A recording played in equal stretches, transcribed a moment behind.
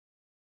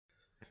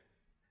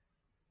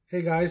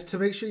Hey guys, to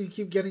make sure you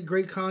keep getting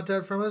great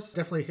content from us,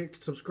 definitely hit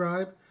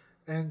subscribe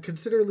and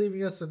consider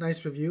leaving us a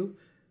nice review.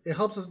 It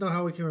helps us know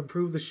how we can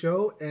improve the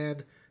show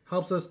and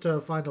helps us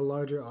to find a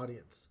larger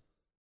audience.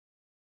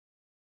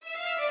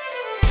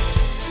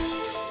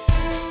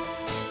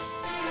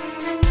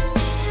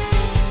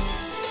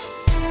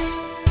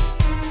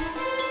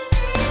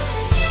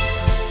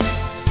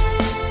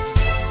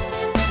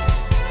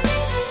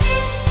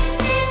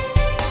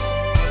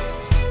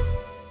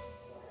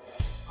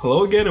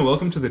 Hello again and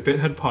welcome to the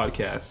BitHead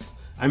Podcast.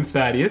 I'm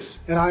Thaddeus.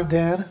 And I'm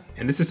Dan.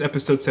 And this is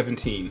episode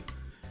 17.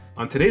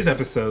 On today's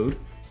episode,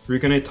 we're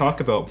going to talk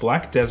about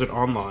Black Desert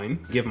Online,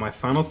 give my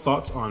final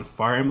thoughts on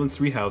Fire Emblem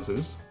Three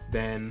Houses,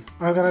 then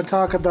I'm going to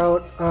talk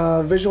about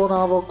a visual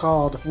novel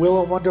called Will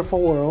a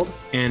Wonderful World.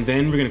 And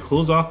then we're going to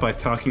close off by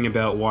talking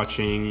about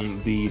watching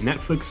the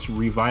Netflix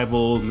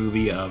revival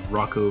movie of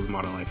Rocco's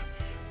Modern Life.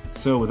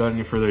 So without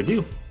any further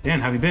ado, Dan,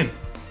 how have you been?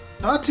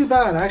 Not too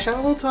bad. Actually,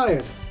 I'm a little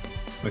tired.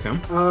 Okay.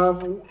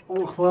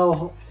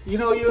 Well, you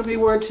know, you and me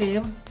were a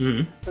team,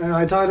 and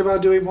I talked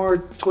about doing more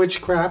Twitch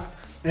crap,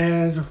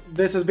 and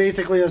this is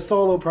basically a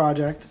solo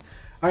project.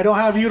 I don't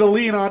have you to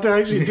lean on to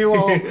actually do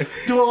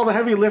all the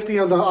heavy lifting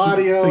as an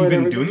audio. So you've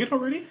been everything. doing it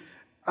already?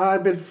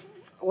 I've been,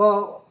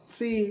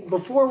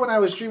 before when I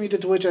was streaming to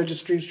Twitch, I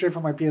just streamed straight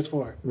from my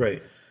PS4.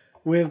 Right.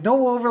 With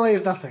no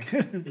overlays,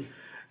 nothing.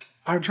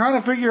 I'm trying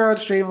to figure out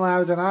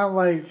Streamlabs, and I'm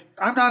like,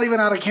 I'm not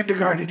even out of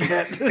kindergarten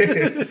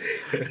yet.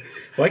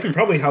 Well, I can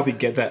probably help you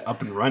get that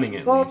up and running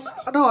at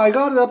least. No, I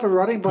got it up and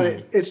running,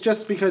 but it's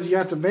just because you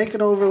have to make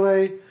an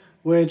overlay,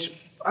 which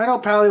I know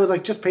Pally was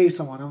like, just pay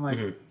someone. I'm like,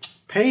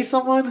 pay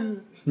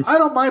someone? I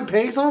don't mind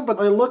paying someone, but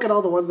I look at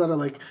all the ones that are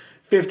like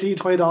 $15,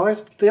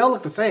 $20. They all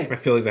look the same. I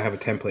feel like they have a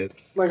template.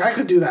 Like, I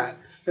could do that.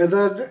 And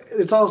then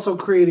it's also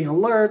creating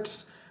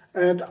alerts.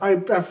 And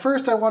at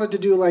first I wanted to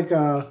do like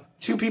a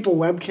 2-people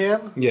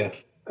webcam. Yeah.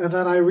 And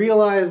then I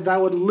realized that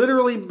would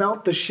literally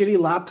melt the shitty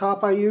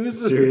laptop I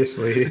use.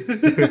 Seriously.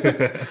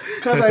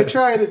 Because I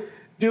tried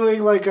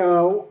doing like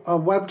a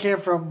webcam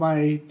from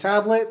my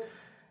tablet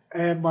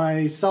and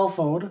my cell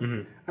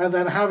phone, and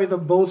then having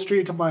them both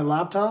stream to my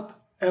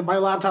laptop. And my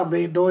laptop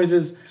made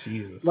noises.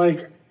 Jesus.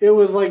 Like, it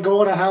was like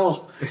going to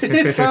hell.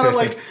 It sounded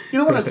like, you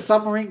know when a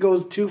submarine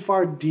goes too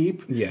far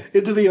deep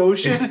into the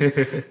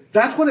ocean?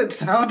 That's what it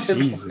sounded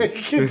like.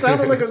 It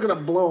sounded like it was going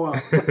to blow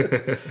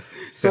up.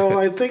 So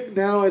I think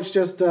now it's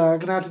just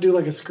going to have to do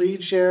like a screen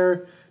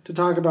share to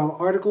talk about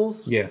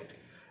articles. Yeah.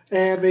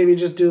 And maybe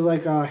just do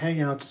like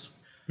Hangouts.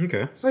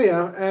 Okay. So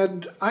yeah,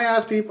 and I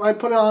asked people, I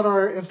put it on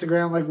our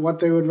Instagram, like what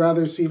they would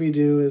rather see me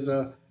do is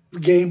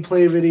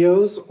gameplay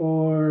videos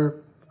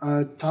or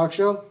a talk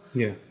show.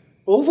 Yeah.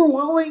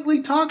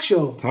 Overwhelmingly talk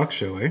show. Talk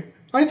show, eh?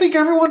 I think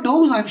everyone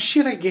knows I'm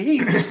shit at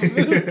games.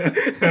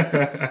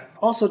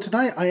 Also,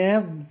 tonight I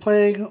am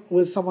playing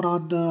with someone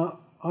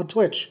on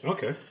Twitch.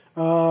 Okay.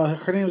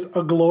 Her name's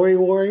A Glory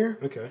Warrior.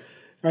 Okay.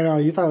 I know,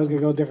 you thought I was going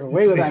to go a different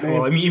way with that name.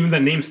 Well, I mean, even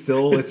that name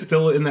it's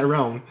still in that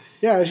realm.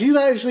 Yeah, she's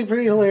actually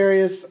pretty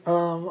hilarious.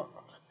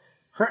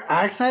 Her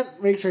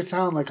accent makes her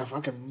sound like a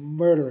fucking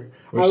murderer.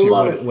 I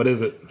love it. What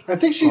is it? I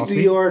think she's Aussie?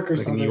 New York or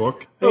like something. New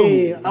York?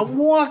 Hey, I'm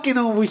walking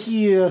over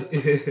here.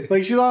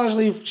 Like,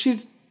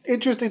 she's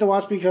interesting to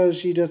watch because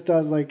she just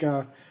does like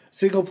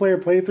single player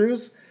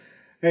playthroughs,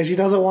 and she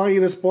doesn't want you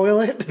to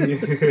spoil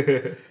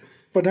it.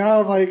 But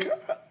now I'm like,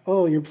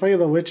 oh, you're playing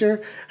The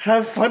Witcher?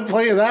 Have fun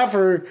playing that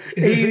for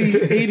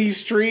 80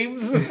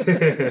 streams.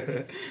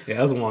 Yeah, that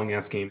was a long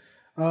ass game.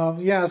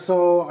 Yeah,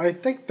 so I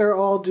think they're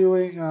all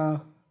doing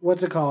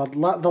what's it called?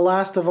 The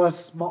Last of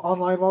Us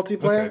online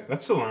multiplayer. Okay,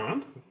 that's still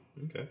around.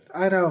 Okay.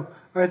 I know.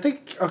 I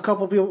think a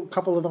couple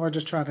of them are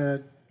just trying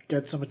to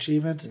get some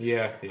achievements.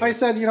 Yeah. I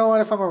said, you know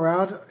what? If I'm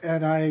around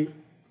and I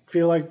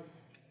feel like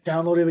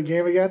downloading the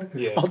game again,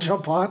 I'll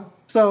jump on.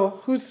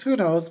 So who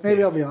knows?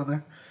 Maybe I'll be on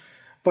there.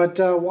 But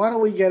why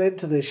don't we get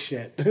into this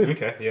shit?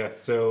 Okay. Yeah.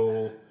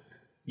 So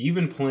you've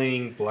been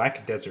playing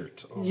Black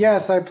Desert.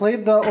 Yes, I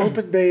played the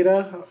open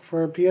beta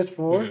for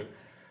PS4,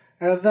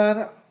 and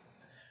then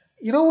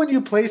you know when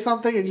you play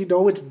something and you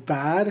know it's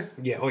bad.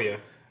 Yeah. Oh yeah.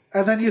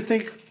 And then you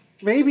think,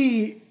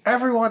 maybe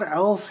everyone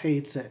else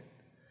hates it.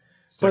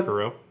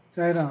 Sekiro.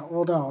 I know.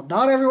 Well, no.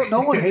 Not everyone.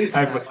 No one hates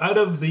that. Out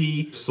of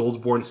the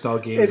Soulsborne style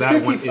games,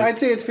 it's 50, I'd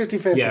say it's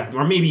 50-50. Yeah,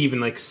 or maybe even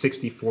like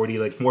 60-40.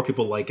 Like, more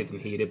people like it than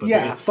hate it.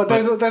 But but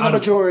there's a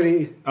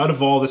majority. Out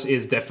of all, this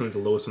is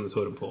definitely the lowest on the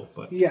totem pole.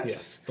 But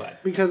yes. Yeah,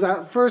 because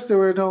at first there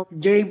were no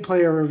game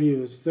player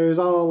reviews. There's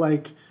all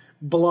like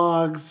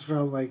blogs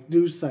from like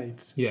news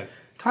sites. Yeah.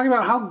 Talking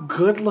about how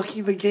good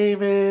looking the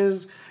game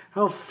is,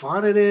 how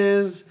fun it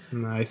is.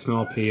 I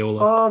smell payola.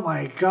 Oh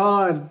my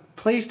god.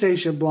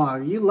 PlayStation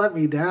blog, you let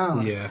me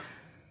down. Yeah.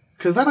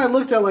 Because then I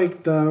looked at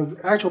like the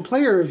actual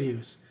player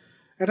reviews,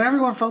 and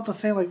everyone felt the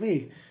same like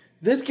me.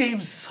 This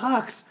game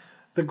sucks.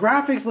 The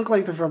graphics look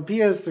like they're from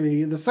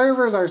PS3. The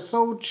servers are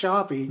so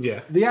choppy.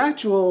 Yeah. The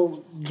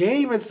actual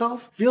game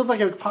itself feels like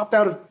it popped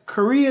out of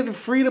Korean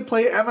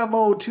free-to-play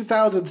MMO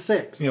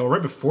 2006. Yeah, well,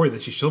 right before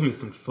this, you showed me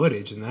some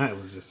footage, and that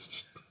was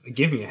just... It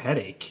gave me a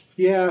headache.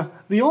 Yeah.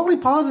 The only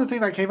positive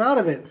thing that came out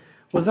of it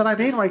was that I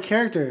named my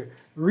character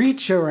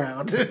Reach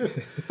Around.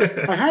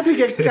 I had to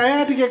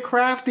get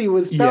crafty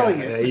with spelling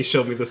it. Yeah, you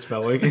showed me the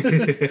spelling.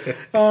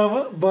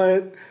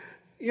 But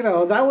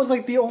that was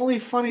like the only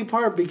funny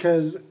part,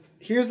 because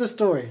here's the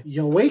story.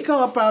 You wake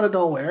up out of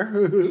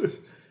nowhere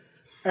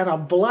and a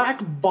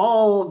black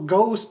ball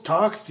ghost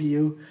talks to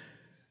you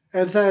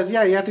and says,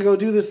 yeah, you have to go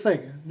do this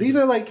thing. These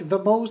are like the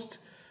most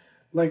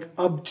like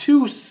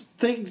obtuse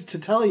things to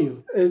tell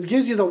you. It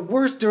gives you the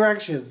worst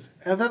directions.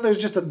 And then there's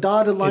just a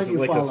dotted line you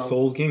follow. Is it like a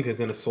Souls game? Because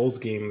in a Souls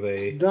game,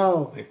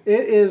 No.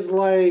 It is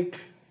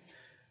like...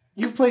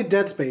 You've played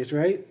Dead Space,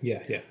 right?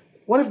 Yeah.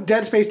 What if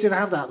Dead Space didn't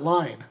have that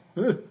line?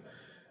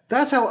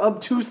 That's how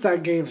obtuse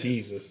that game is.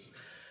 Jesus.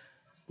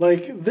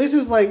 Like, this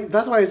is like...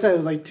 That's why I said it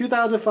was like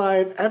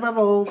 2005,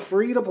 MMO,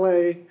 free to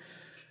play.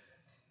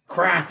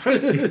 Crap.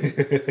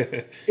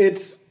 It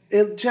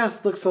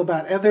just looks so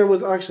bad. And there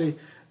was actually...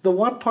 The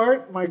one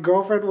part my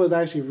girlfriend was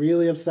actually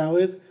really upset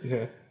with.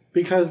 Yeah.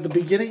 Because the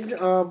beginning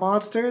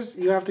monsters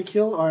you have to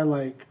kill are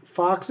like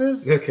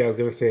foxes. Okay, I was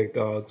going to say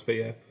dogs, but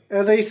yeah.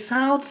 And they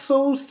sound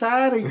so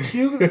sad and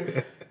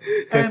cute.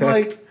 And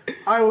like,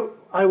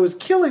 I was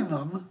killing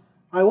them.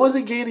 I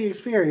wasn't gaining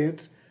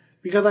experience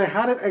because I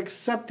hadn't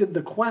accepted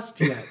the quest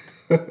yet.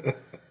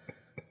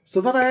 So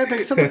then I had to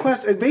accept the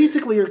quest. And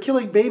basically you're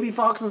killing baby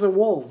foxes and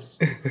wolves.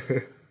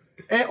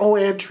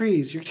 And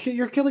trees.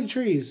 You're killing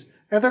trees.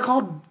 And they're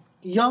called...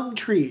 young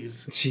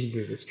trees.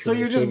 Jesus Christ. So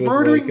you're just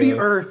murdering the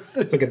earth.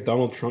 It's like a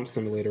Donald Trump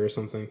simulator or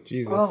something.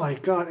 Jesus. Oh my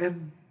god,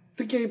 and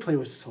the gameplay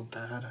was so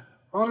bad.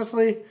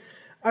 Honestly,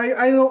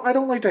 I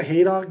don't like to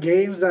hate on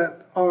games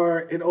that are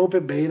in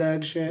open beta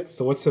and shit.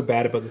 So what's so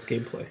bad about this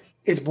gameplay?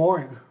 It's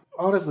boring.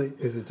 Honestly.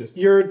 Is it just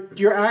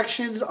your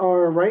actions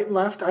are right and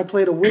left. I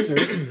played a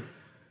wizard.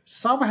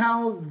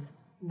 Somehow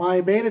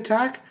my main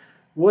attack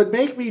would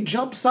make me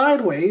jump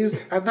sideways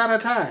and then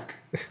attack.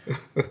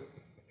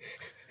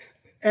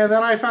 And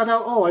then I found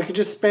out, I could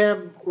just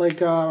spam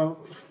like a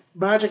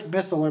magic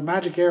missile or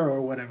magic arrow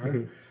or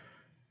whatever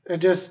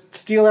and just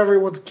steal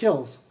everyone's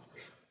kills.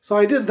 So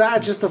I did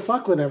that just to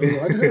fuck with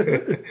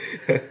everyone.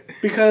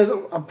 Because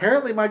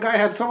apparently my guy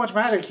had so much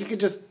magic, he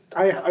could just...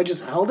 I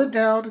just held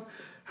down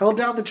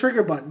the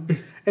trigger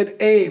button and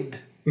aimed.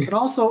 And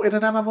also in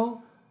an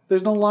MMO,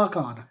 there's no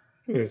lock-on.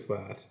 What is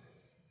that?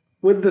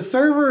 When the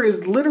server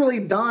is literally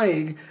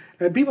dying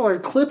and people are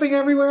clipping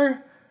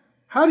everywhere,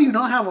 how do you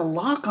not have a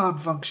lock-on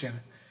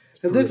function?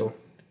 And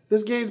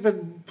this game's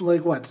been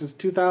like what, since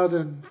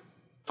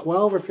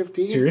 2012 or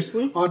 15?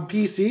 Seriously? On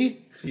PC?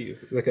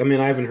 Jeez. Like, I mean,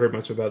 I haven't heard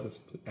much about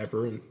this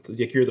ever, and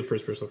like, you're the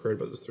first person I've heard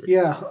about this story.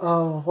 Yeah.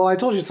 Well, I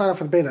told you to sign up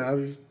for the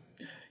beta.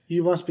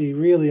 You must be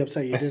really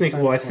upset you didn't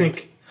sign up for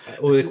it.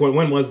 Like,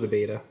 when was the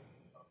beta?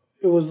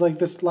 It was like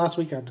this last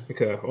weekend.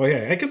 Okay. Oh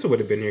yeah, I guess it would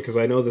have been here because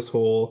I know this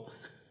whole...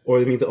 Or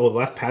I mean, the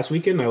last past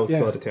weekend, I was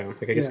still out of town.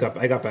 Like,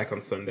 I got back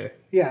on Sunday.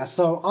 Yeah,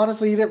 so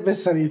honestly, you didn't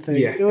miss anything.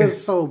 Yeah. It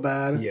was so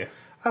bad. Yeah.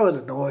 I was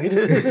annoyed.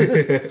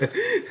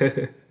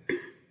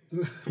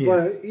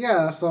 But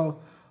yeah, so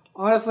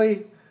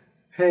honestly,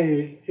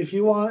 hey,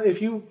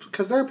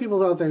 because there are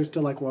people out there who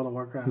still like World of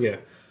Warcraft. Yeah.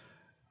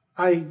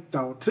 I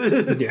don't.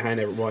 Yeah, I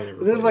never.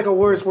 This is like a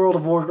worse World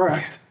of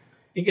Warcraft.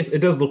 I guess it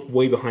does look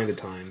way behind the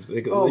times.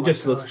 It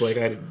just looks like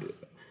I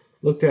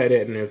looked at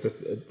it and it's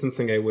just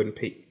something I wouldn't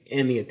pay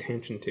any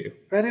attention to.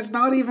 And it's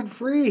not even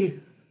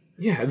free.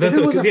 Yeah, that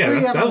was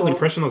the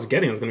impression I was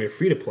getting. It was going to be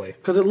free to play.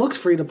 Because it looks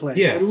free to play.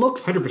 Yeah, it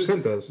looks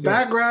 100% does.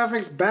 Bad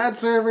graphics, bad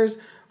servers,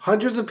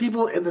 hundreds of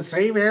people in the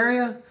same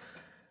area.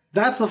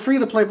 That's the free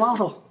to play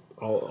model.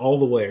 All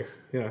the way.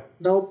 Yeah.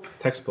 Nope.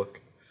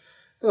 Textbook.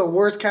 It's a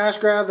worse cash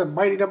grab than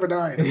Mighty Number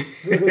 9.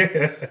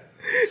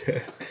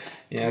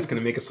 Yeah, it's going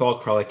to make us all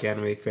cry like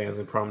anime fans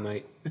on prom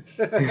night.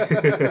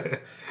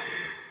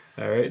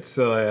 All right,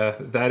 so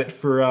that it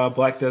for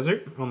Black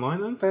Desert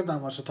Online then? There's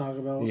not much to talk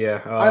about. Yeah.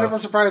 I'm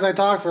surprised I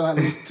talked for at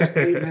least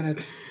 8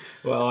 minutes.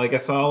 Well, I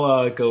guess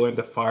I'll go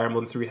into Fire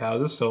Emblem Three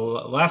Houses. So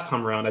last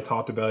time around I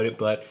talked about it,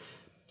 but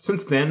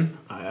since then,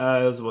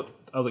 I was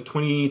like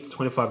 20 to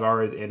 25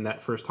 hours in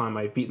that first time.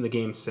 I've beaten the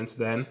game since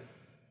then.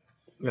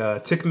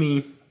 It took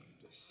me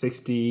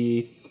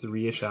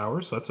 63-ish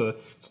hours, so it's a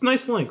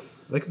nice length.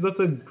 Like, that's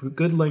a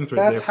good length right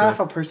there. That's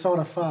half a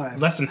Persona 5.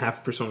 Less than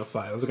half Persona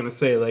 5. I was going to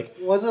say, like...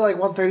 Was it like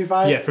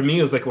 135? Yeah, for me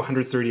it was like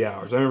 130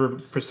 hours. I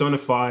remember Persona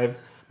 5,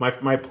 my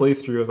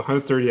playthrough was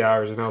 130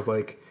 hours, and I was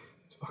like,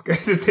 fuck, I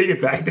just take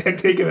it back, Dad,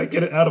 take it back,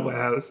 get it out of my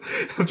house.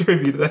 I was trying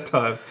to beat it that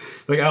time.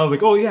 Like, I was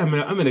like, oh yeah,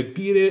 man, I'm going to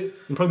beat it.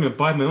 I'm probably going to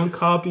buy my own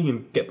copy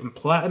and get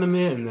platinum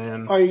it, and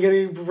then... Are you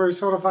getting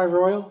Persona 5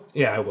 Royal?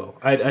 Yeah, I will.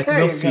 I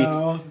can see.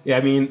 Go. Yeah,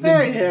 I mean,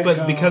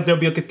 because there'll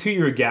be like a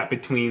 2-year gap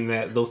between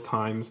those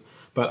times.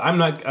 But I'm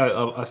not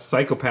a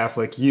psychopath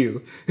like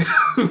you,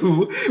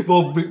 who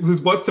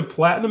wants to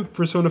platinum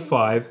Persona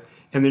 5,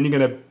 and then you're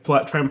gonna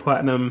try and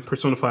platinum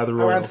Persona 5 the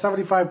Royal. Around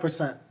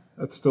 75%.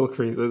 That's still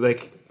crazy.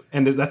 Like,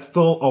 and that's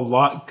still a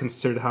lot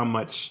considered how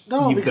much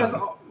you've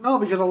done. No,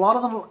 because a lot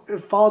of them it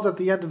falls at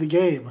the end of the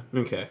game.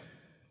 Okay.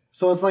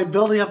 So it's like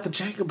building up the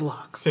Jenga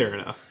blocks. Fair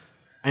enough.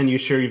 And you're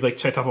sure you've like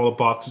checked off all the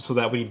boxes so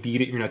that when you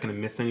beat it, you're not going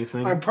to miss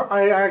anything?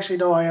 I actually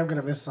know I am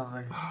going to miss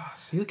something.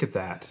 See, look at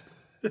that.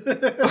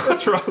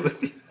 What's wrong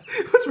with you?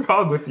 What's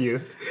wrong with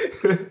you?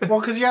 Well,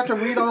 because you have to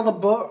read all the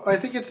book. I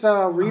think it's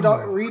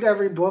read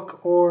every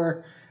book,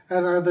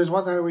 and there's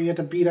one that where you have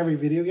to beat every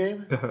video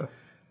game.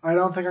 I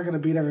don't think I'm going to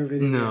beat every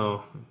video game.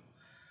 No.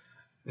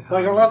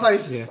 Like, unless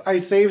I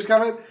save,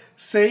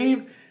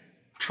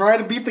 try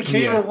to beat the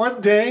game in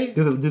one day.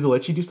 Did they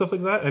let you do stuff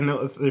like that? I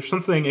know there's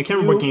something, I can't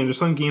remember what game, there's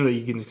some game that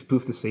you can just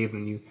spoof the save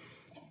and you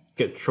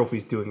get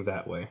trophies doing it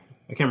that way.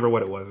 I can't remember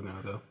what it was now,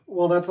 though.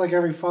 Well, that's like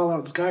every Fallout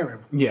and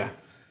Skyrim. Yeah.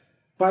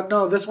 But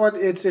no, this one,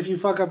 it's if you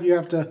fuck up, you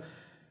have to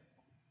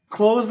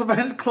close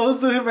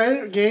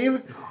the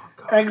game,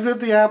 exit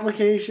the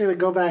application, and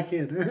go back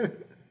in.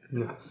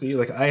 No, see,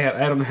 like I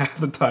don't have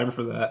the time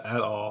for that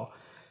at all.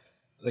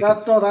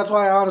 Like that's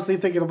why I honestly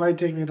think it might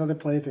take me another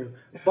playthrough.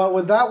 But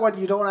with that one,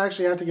 you don't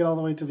actually have to get all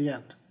the way to the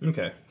end.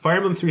 Okay. Fire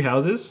Emblem Three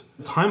Houses,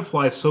 time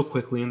flies so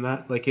quickly in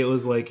that. Like, it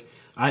was like,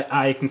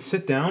 I can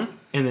sit down,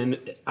 and then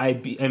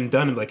I'm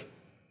done, and like,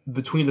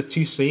 between the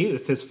two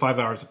saves, it says 5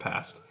 hours have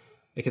passed.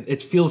 Like,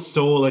 it feels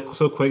so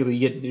quick that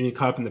you get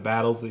caught up in the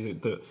battles,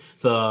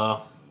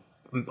 all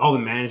the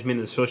management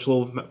and the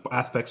social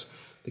aspects.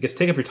 Like,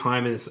 take up your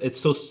time, and it's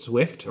so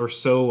swift or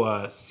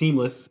so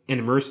seamless and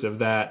immersive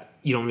that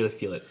you don't really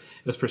feel it.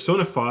 With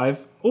Persona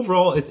 5,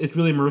 overall, it's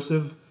really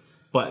immersive,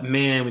 but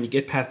man, when you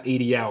get past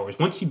 80 hours,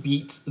 once you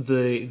beat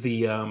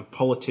the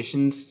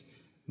politician's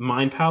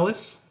mind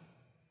palace,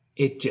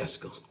 it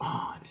just goes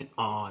on and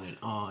on and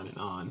on and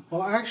on.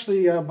 Well,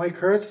 actually, my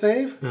current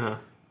save,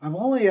 I'm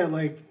only at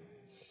like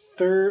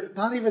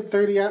not even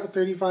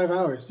 35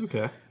 hours.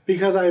 Okay.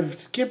 Because I've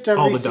skipped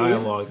every all the scene,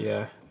 dialogue,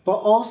 yeah. But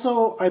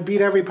also, I beat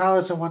every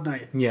palace in one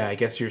night. Yeah, I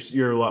guess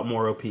you're a lot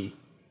more OP.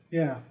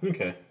 Yeah.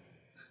 Okay.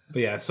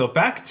 But yeah, so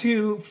back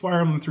to Fire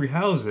Emblem Three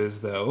Houses,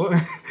 though.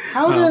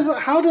 How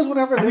does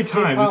whenever every this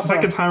time game it's the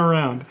second time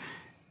around,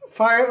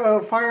 Fire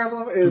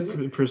Emblem is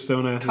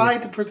Persona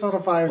tied to Persona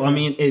 5. Well, I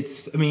mean,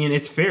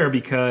 it's fair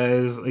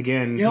because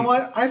again, you know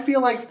what? I feel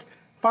like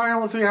Fire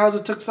Emblem Three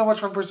Houses took so much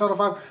from Persona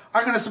 5.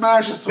 I'm gonna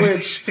smash the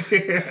Switch.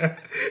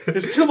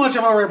 It's too much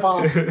of a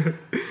ripoff.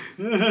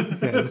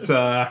 It's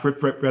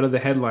rip out of the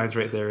headlines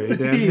right there, right,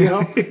 Dan?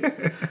 Yep.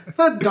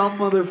 That dumb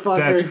motherfucker.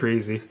 That's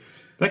crazy.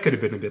 That could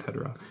have been a bit head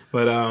wrong,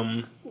 but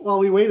well,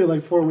 we waited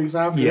like 4 weeks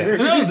after.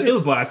 Yeah, it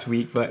was last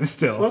week, but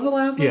still. Was it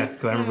last week? Yeah,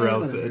 because I remember I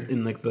was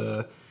in like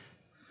the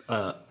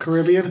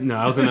Caribbean. No,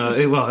 I was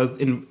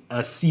in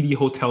a seedy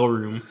hotel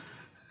room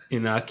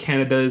in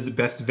Canada's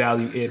best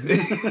value inn.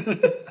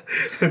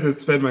 I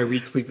spend my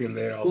week sleeping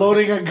there.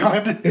 Loading a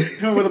gun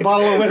with a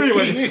bottle of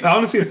whiskey.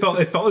 Honestly, it felt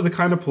like the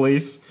kind of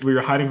place where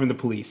you're hiding from the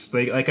police.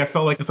 Like I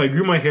felt like if I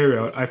grew my hair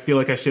out, I feel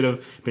like I should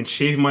have been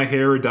shaving my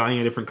hair or dyeing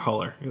a different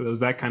color. It was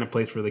that kind of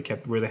place where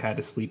they had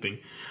us sleeping.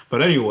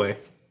 But anyway,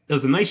 it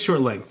was a nice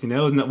short length, and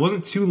it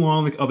wasn't too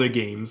long like other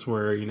games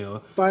where,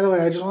 By the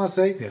way, I just want to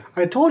say,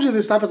 I told you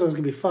this episode was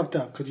going to be fucked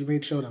up because you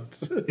made show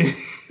notes.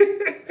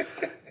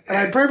 And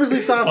I purposely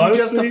stopped you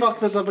just to fuck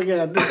this up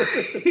again.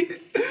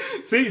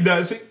 See,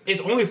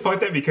 it's only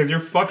fucked up because you're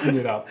fucking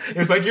it up.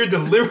 It's like you're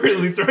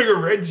deliberately throwing a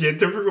wrench in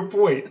to prove a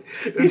point.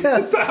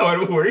 That's not how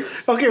it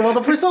works. Okay, well,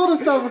 the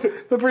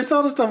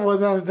Persona stuff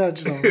was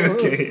unintentional.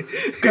 Okay.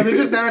 Because it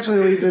just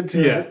naturally leads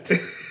into it.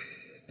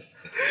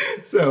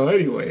 So,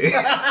 anyway.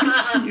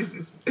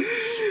 Jesus.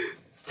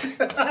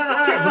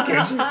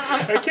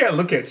 I can't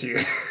look at you.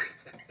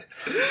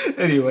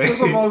 Anyway. That's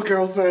what most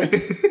girls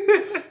say.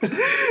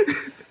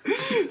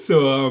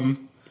 So,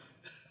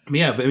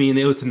 yeah, but I mean,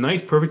 it was a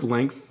nice, perfect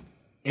length,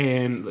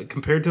 and like,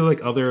 compared to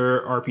like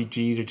other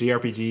RPGs or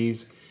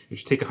JRPGs,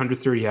 which take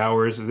 130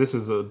 hours, this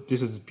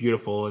is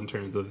beautiful in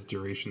terms of its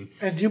duration.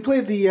 And you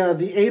played the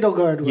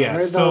Edelgard one,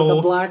 right? So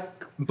the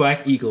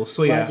Black Eagles.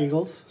 So Black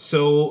Eagles.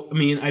 So I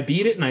mean, I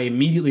beat it and I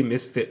immediately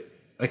missed it.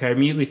 Like, I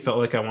immediately felt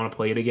like I want to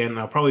play it again.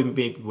 I'll probably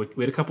maybe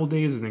wait a couple of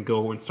days and then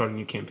go and start a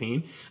new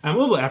campaign. I'm a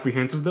little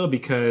apprehensive though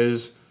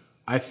because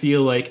I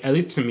feel like, at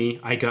least to me,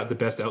 I got the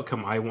best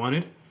outcome I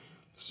wanted.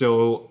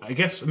 So I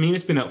guess,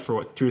 it's been out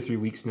for 2 or 3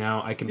 weeks now.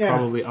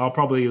 I'll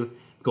probably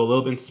go a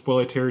little bit into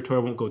spoiler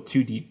territory. I won't go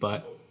too deep,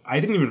 but I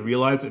didn't even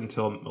realize it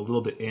until a little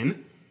bit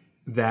in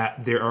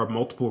that there are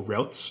multiple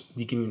routes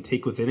you can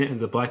take within it, and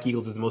the Black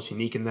Eagles is the most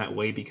unique in that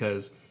way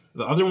because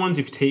the other ones,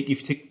 if you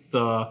take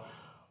the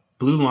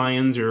Blue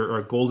Lions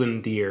or Golden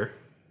Deer,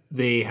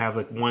 they have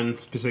like one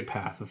specific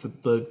path.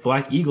 The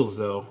Black Eagles,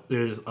 though,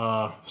 there's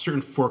a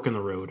certain fork in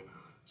the road.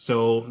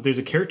 So there's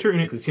a character in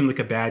it that seemed like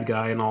a bad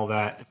guy and all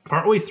that.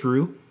 Partway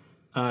through,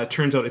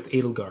 turns out it's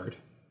Edelgard.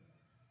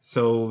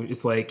 So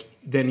it's like,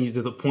 then you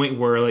to the point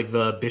where like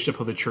the bishop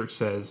of the church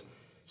says,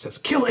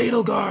 kill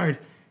Edelgard.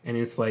 And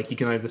it's like, you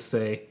can either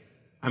say,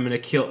 I'm going to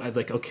kill,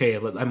 like, okay,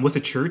 I'm with the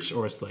church,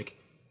 or it's like,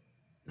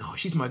 no,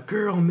 she's my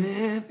girl,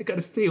 man. I got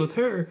to stay with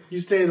her. You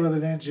stayed with her,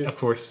 didn't you? Of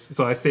course.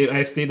 So I stayed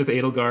with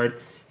Edelgard.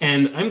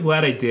 And I'm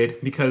glad I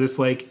did because it's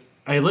like,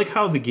 I like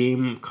how the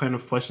game kind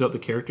of fleshes out the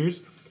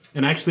characters.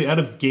 And actually, out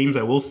of games,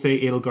 I will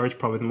say Edelgard's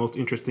probably the most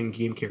interesting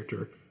game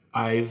character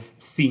I've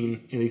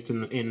seen, at least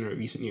in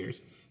recent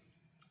years.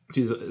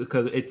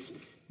 Because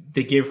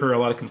they gave her a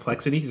lot of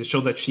complexity to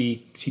show that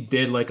she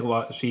did like a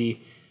lot.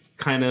 She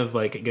kind of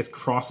like, I guess,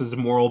 crosses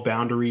moral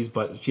boundaries,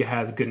 but she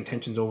has good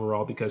intentions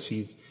overall because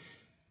she's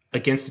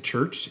against the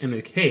church. And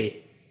like,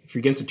 hey, if you're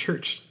against the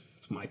church,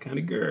 it's my kind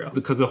of girl.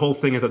 Because the whole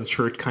thing is that the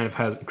church kind of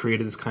has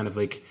created this kind of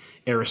like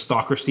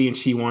aristocracy, and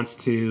she wants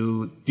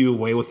to do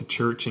away with the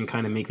church and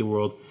kind of make the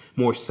world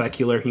more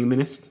secular,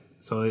 humanist.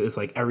 So it's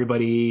like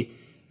everybody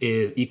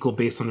is equal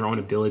based on their own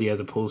ability as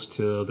opposed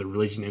to the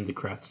religion and the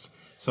crests.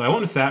 So I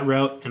went with that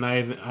route, and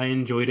I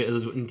enjoyed it. It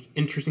was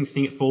interesting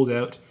seeing it fold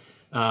out.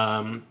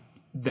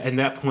 And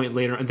that point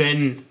later, and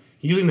then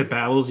usually in the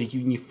battles,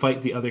 you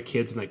fight the other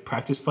kids in like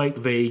practice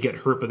fights. They get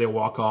hurt, but they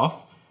walk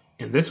off.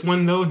 And this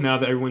one, though, now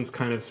that everyone's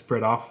kind of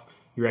spread off,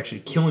 you're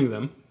actually killing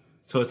them.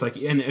 So it's like,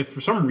 and if for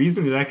some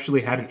reason it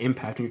actually had an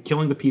impact, when you're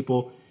killing the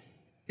people,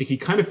 like you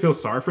kind of feel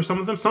sorry for some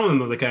of them. Some of them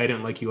was like, I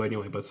didn't like you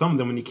anyway. But some of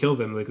them, when you kill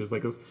them, like there's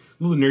like this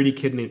little nerdy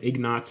kid named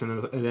Ignatz,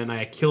 and then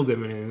I killed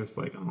him, and it's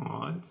like,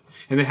 oh,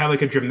 and they have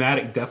like a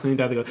dramatic death when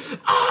they die. They go,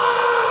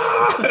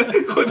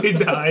 ah, when they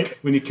die.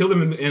 When you kill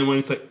them, and when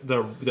it's like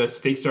the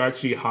stakes are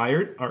actually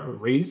are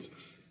raised,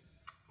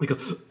 they go,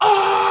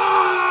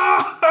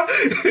 ah,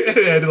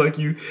 and like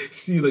you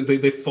see like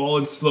they fall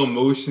in slow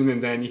motion,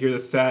 and then you hear the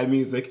sad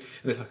music,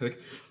 and they're like,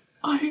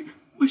 I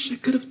wish I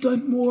could have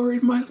done more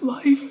in my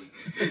life.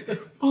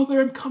 Mother,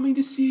 I'm coming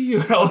to see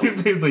you. All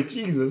these things, like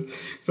Jesus.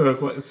 So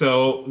it's like,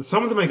 so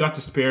some of them I got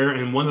to spare,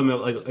 and one of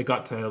them like I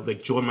got to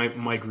like join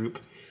my group.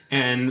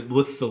 And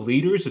with the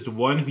leaders, there's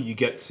one who you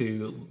get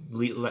to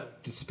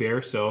let to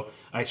spare. So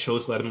I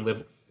chose to let him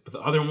live, but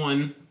the other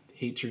one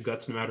hates your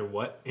guts no matter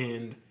what.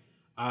 And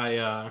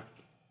I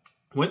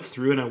went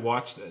through and I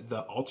watched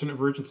the alternate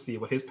version to see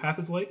what his path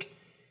is like.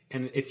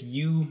 And if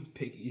you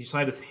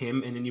side with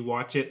him, and then you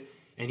watch it,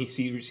 and he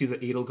sees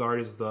that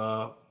Edelgard is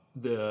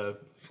the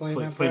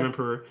Flame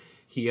Emperor.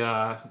 He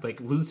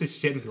like loses his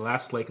shit, and he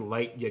laughs like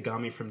Light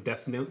Yagami from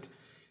Death Note,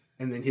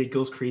 and then he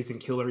goes crazy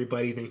and kills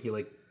everybody. Then he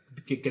like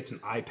gets an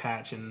eye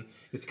patch and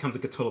just becomes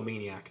like a total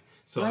maniac.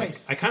 So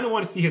nice. I kind of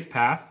want to see his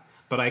path,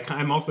 but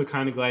I'm also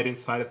kind of glad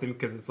inside of him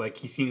because it's like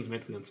he seems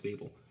mentally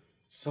unstable.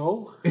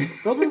 So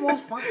those are the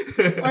most fun.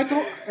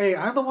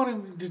 I'm the one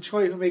in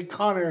Detroit who made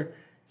Connor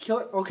kill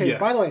it. Okay, yeah.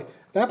 By the way,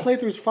 that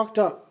playthrough's fucked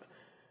up.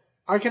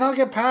 I cannot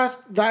get past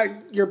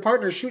that your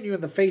partner's shooting you in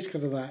the face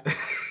because of that.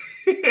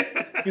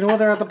 You know when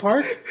they're at the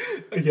park?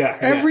 Yeah.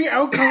 Every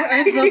outcome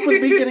ends up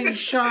with me getting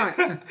shot.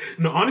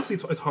 No, honestly,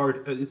 it's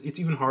hard. It's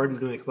even hard in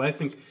doing it because I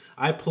think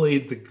I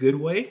played the good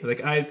way.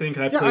 Like I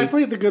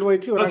played the good way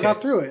too, and I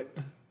got through it.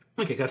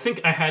 Okay, I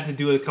think I had to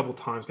do it a couple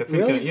times. I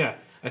think really?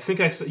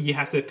 You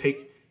have to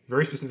pick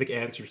very specific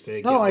answers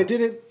to. No, I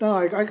didn't. No,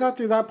 I got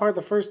through that part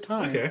the first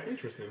time. Okay,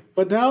 interesting.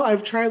 But now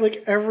I've tried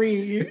like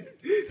every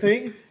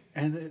thing,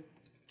 and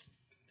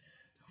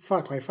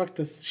I fucked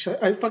this.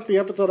 I fucked the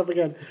episode up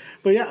again.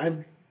 But yeah,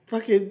 I've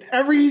fucking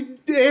every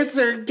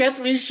answer gets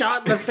me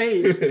shot in the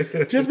face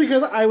just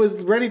because I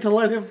was ready to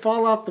let him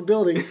fall off the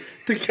building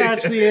to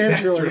catch the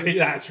android.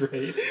 That's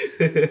right.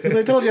 Because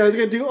I told you I was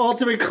going to do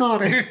Ultimate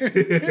Connor.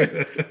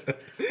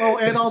 Oh,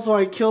 and also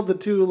I killed the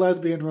 2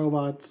 lesbian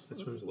robots.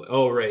 That's what like,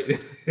 oh, right.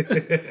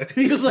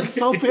 He was like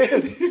so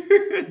pissed.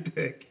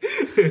 Dick.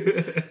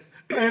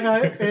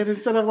 And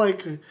instead of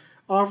like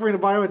offering to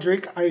buy him a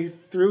drink, I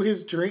threw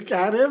his drink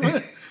at him. I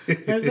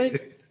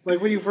think,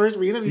 like when you first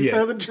meet him, you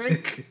throw the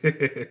drink.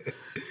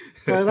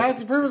 So I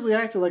was purposely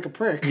acting like a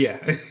prick. Yeah.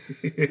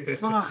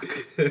 Fuck.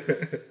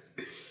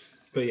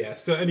 But yeah.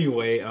 So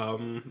anyway,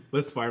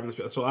 with Fire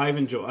Emblem, so I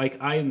enjoy the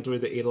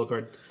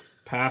Edelgard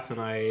path, and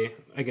I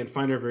again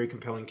find her a very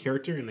compelling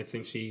character, and I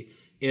think she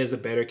is a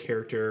better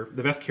character,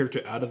 the best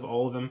character out of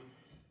all of them.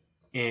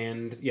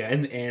 And yeah,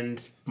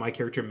 and my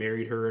character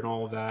married her and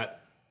all of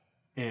that.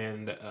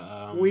 And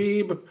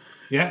weeb.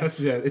 Yeah,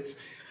 it's.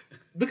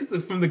 Look at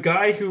from the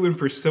guy who in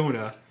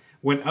Persona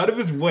went out of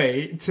his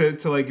way to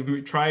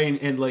like try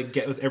and like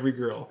get with every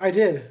girl. I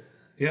did.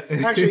 Yeah.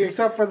 Actually,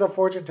 except for the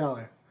fortune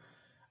teller.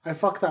 I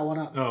fucked that one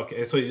up. Oh,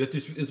 okay. So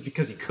it's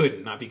because you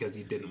couldn't, not because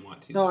you didn't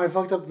want to. No, I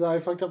fucked up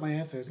my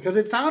answers because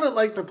it sounded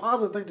like the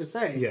positive thing to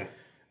say. Yeah.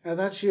 And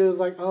then she was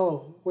like,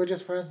 "Oh, we're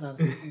just friends now."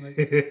 I'm like,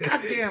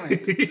 God damn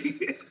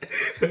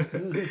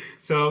it.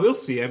 So we'll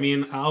see. I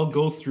mean, I'll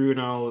go through and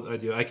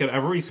I've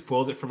already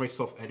spoiled it for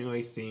myself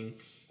anyway, seeing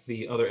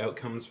the other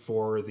outcomes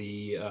for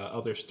the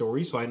other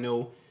stories, so I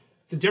know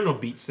the general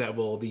beats that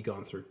will be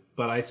gone through,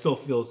 but I still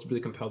feel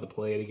really compelled to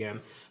play it again.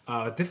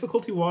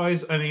 Difficulty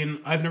wise, I mean,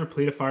 I've never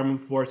played a Fire Emblem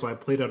before, so I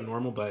played it on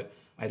normal, but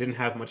I didn't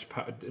have much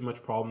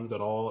problems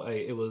at all.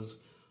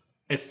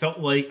 It felt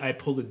like I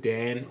pulled a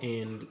Dann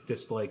and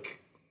just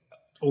like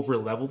over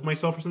leveled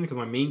myself or something, because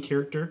my main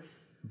character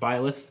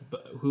Byleth,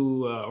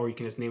 who or you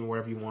can just name him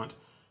wherever you want,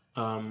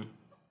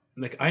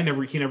 like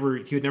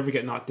he would never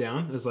get knocked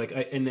down. It was like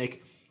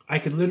I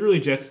could literally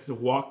just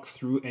walk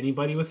through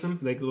anybody with him.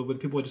 Like when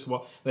people would just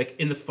walk, like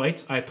in the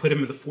fights, I put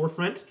him in the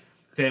forefront,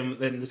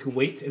 then just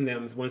wait, and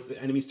then once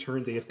the enemy's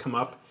turn, they just come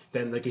up.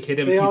 Then like you hit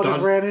him. They all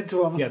just ran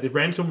into him. Yeah, they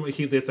ran into him.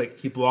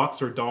 He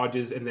blocks or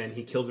dodges, and then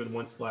he kills him in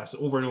one slash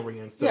over and over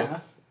again. So yeah.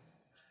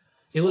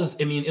 It was.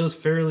 I mean, it was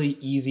fairly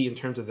easy in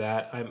terms of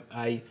that.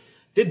 I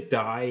did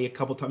die a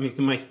couple times.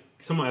 I mean,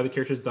 some of my other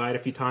characters died a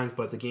few times,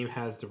 but the game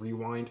has the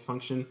rewind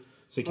function,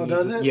 so you can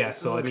use it. Yeah.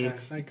 So okay, I mean,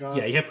 thank God.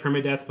 Yeah, you have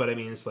permadeath, but I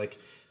mean, it's like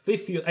I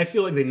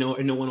feel like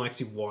no one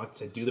actually wants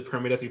to do the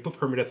permadeath. If you put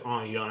permadeath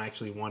on, you don't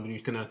actually want to. You're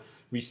just gonna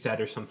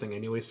reset or something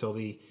anyway. So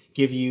they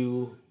give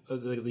you.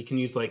 You can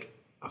use like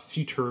a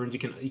few turns. You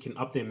can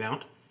up the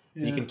amount.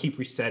 Yeah. You can keep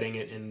resetting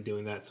it and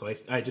doing that. So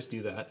I just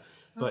do that.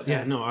 But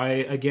yeah, no,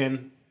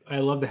 I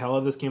love the hell out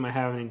of this game. I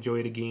haven't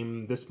enjoyed a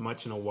game this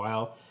much in a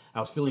while. I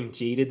was feeling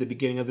jaded at the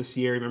beginning of this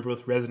year. I remember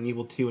with Resident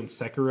Evil 2 and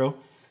Sekiro.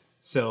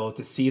 So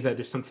to see that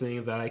there's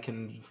something that I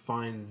can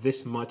find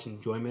this much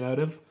enjoyment out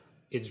of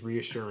is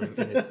reassuring.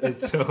 And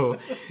it's so...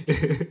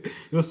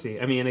 We'll see.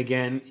 I mean,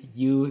 again,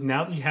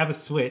 now that you have a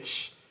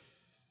Switch,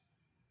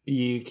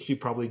 you could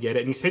probably get it.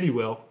 And you said you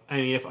will. I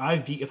mean, if I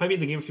beat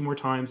the game a few more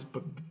times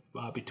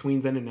but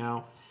between then and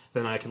now,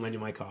 then I can lend you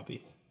my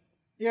copy.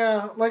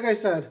 Yeah, like I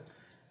said...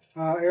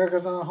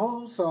 Erica's not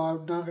home, so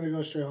I'm not going to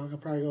go straight home. I'll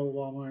probably go to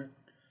Walmart.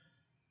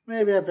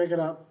 Maybe I pick it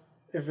up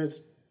if it's,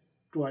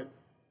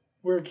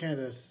 we're in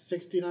Canada,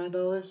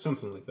 $69?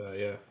 Something like that,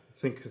 yeah. I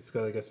think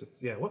I guess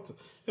it's, what's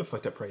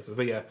fucked up prices,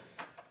 but yeah.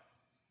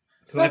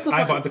 Because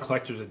I bought the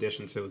collector's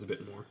edition, so it was a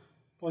bit more.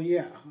 Well,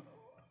 yeah.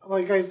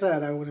 Like I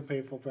said, I wouldn't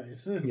pay full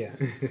price. Yeah.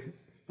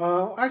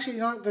 Actually, you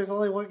know what? There's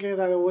only one game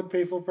that I would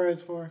pay full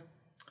price for,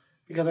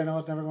 because I know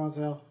it's never going on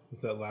sale.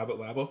 Is that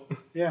Labo?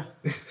 Yeah.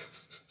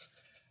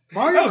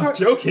 Mario Kart.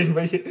 Joking,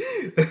 but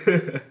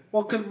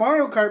well, because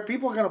Mario Kart,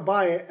 people are gonna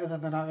buy it and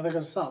then they're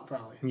gonna stop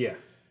probably. Yeah.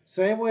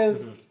 Same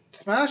with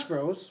Smash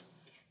Bros.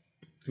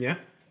 Yeah.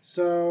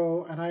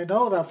 So, and I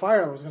know that Fire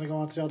Emblem was gonna go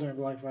on sale during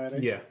Black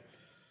Friday. Yeah.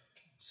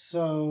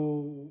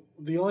 So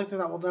the only thing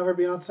that will never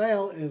be on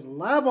sale is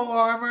Labo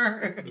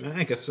armor.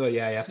 I guess so.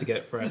 Yeah, you have to get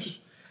it fresh.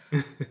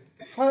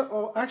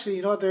 Well, actually,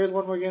 you know what? There is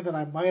one more game that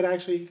I might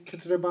actually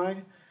consider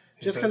buying,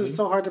 just because it's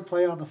so hard to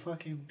play on the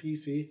fucking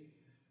PC.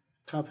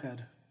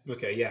 Cuphead.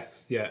 Okay.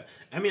 Yes. Yeah.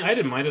 I mean, I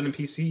didn't mind it on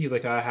PC.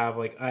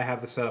 I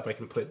have the setup. I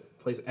can play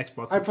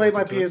Xbox. I played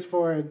my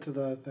PS4 into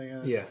the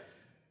thing. Yeah.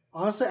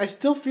 Honestly, I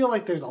still feel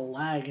like there's a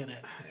lag in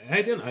it.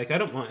 I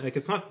don't mind.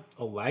 It's not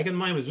a lag in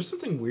mine, but there's just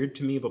something weird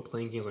to me about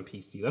playing games on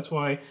PC. That's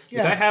why.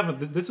 I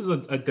have this is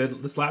a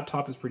good. This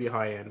laptop is pretty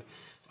high end.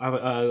 I have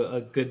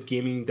a good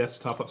gaming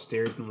desktop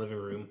upstairs in the living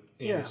room,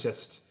 and it's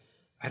just.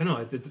 I don't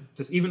know. It's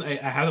just even I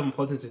have them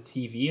plugged into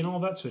TV and all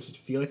that, so it should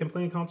feel like I'm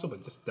playing a console, but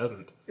it just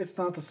doesn't. It's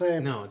not the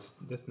same. No,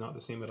 that's not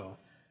the same at all.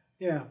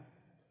 Yeah.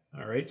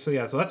 All right. So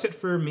that's it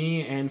for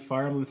me and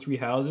Fire Emblem Three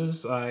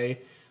Houses. I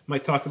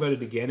might talk about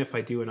it again if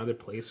I do another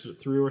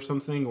playthrough or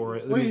something. Or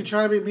what are you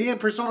trying to be me in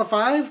Persona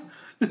 5?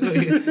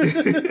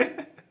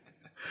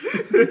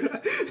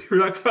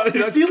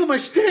 You're stealing my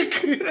shtick.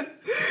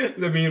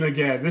 I mean,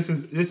 again, this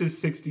is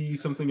 60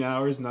 something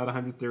hours, not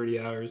 130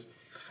 hours.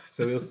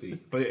 So we'll see.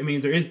 But I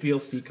mean, there is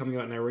DLC coming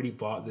out, and I already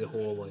bought the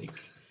whole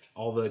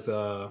all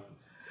the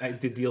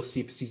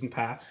DLC season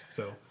pass.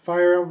 So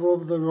Fire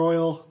Emblem the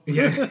Royal.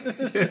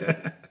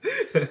 Yeah.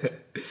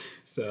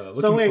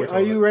 So wait,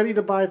 are you ready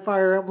to buy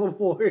Fire Emblem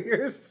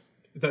Warriors?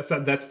 That's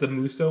the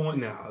Muso one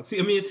now. See,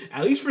 I mean,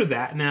 at least for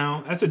that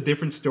now, that's a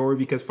different story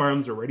because Fire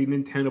Emblem's already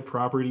Nintendo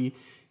property,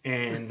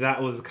 and that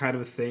was kind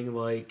of a thing.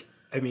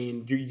 I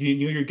mean, you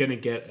knew you're gonna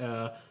get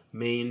a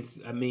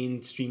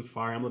mainstream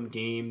Fire Emblem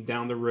game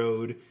down the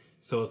road.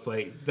 So it's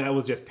that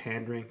was just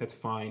pandering. That's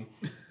fine.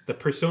 The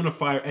Persona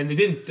 5, and they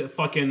didn't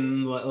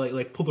fucking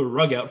pull the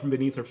rug out from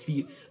beneath their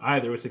feet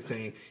either. It was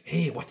saying,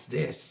 "Hey, what's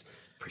this?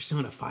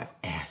 Persona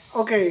 5S."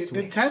 Okay,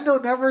 Switch.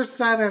 Nintendo never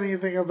said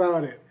anything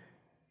about it.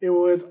 It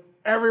was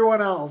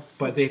everyone else.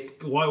 But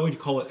why would you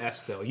call it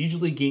S though?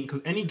 Usually because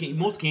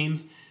most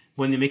games,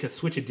 when they make a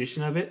Switch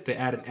edition of it, they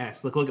add an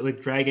S. Look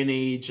at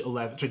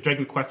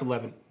Dragon Quest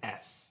 11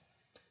 S.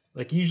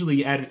 Usually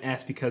you add an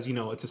S because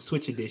it's a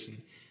Switch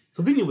edition.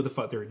 So they knew what the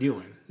fuck they were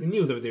doing. They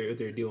knew what they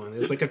were doing. It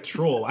was like a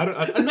troll.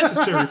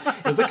 Unnecessary.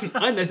 It was like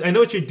I know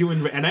what you're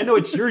doing, and I know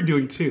what you're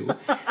doing too.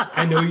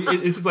 I know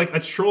it's like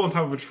a troll on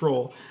top of a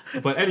troll.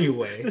 But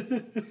anyway,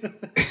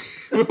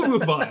 we'll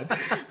move on.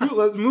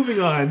 Moving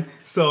on.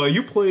 So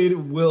you played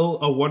Will: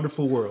 A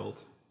Wonderful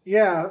World.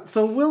 Yeah.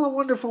 So Will: A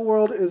Wonderful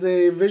World is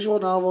a visual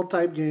novel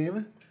type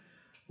game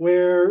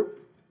where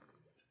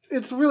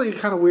it's really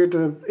kind of weird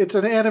it's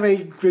an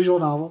anime visual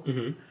novel.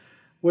 Mm-hmm.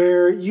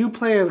 Where you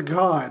play as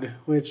God,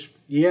 which,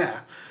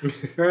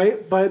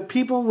 right? But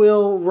people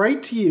will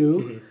write to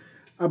you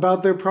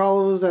about their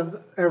problems and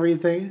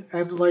everything,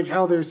 and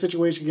how their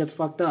situation gets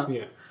fucked up.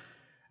 Yeah.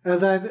 And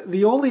then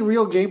the only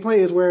real gameplay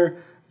is where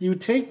you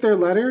take their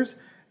letters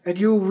and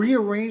you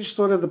rearrange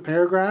sort of the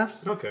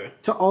paragraphs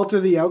to alter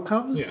the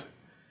outcomes. Yeah.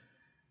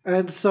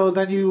 And so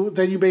then you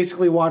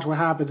basically watch what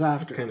happens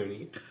after. That's kind of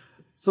neat.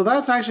 So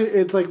that's actually,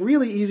 it's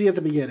really easy at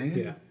the beginning.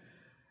 Yeah.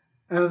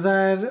 And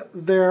then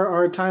there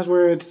are times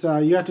where it's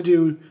you have to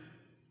do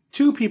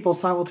two people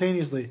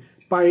simultaneously.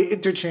 by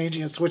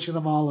interchanging and switching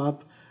them all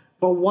up,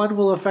 but one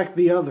will affect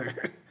the other.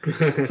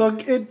 So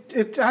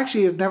it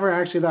actually is never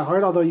actually that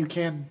hard, although you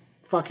can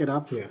fuck it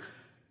up. Yeah.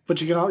 But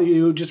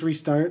you just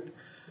restart.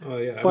 Oh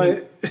yeah,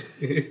 but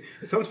it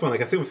sounds fun.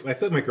 Like I feel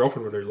like my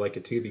girlfriend would really like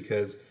it too,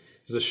 because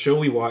there's a show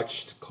we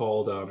watched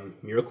called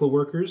Miracle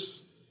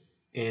Workers,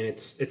 and it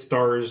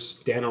stars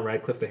Daniel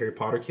Radcliffe, the Harry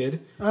Potter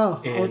kid.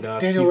 And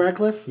Daniel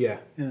Radcliffe. Yeah.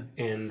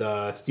 And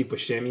Steve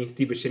Buscemi.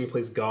 Steve Buscemi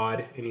plays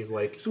God, and he's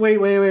like, so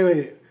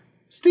wait.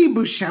 Steve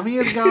Buscemi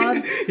is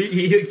God.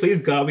 he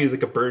plays God, but he's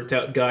like a burnt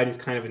out God. He's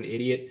kind of an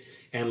idiot,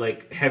 and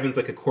like heaven's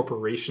like a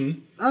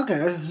corporation.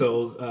 Okay.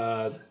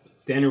 So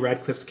Daniel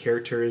Radcliffe's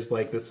character is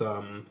like this.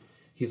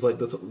 He's like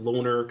this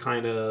loner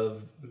kind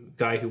of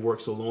guy who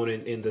works alone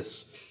in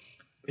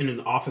an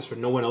office where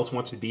no one else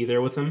wants to be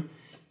there with him,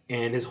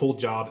 and his whole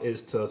job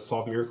is to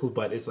solve miracles.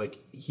 But it's like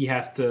he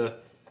has to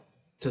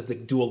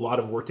do a lot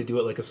of work to do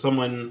it. Like if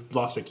someone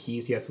lost their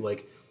keys, he has to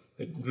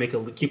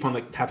keep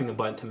on tapping a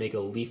button to make a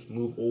leaf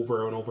move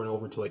over and over and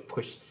over to like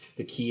push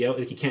the key out.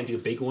 Like he can't do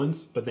big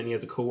ones, but then he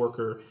has a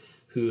coworker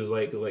who's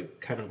like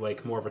kind of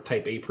like more of a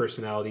type A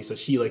personality. So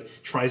she like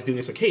tries doing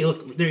this, like, hey,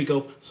 look, there you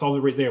go, solve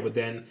it right there. But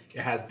then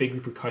it has big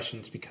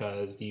repercussions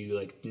because you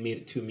like made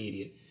it too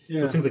immediate.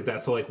 Yeah. So things like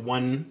that. So like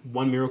one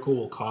miracle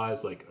will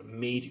cause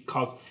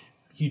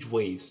huge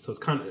waves. So it's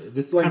kind of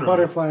this like kind of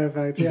butterfly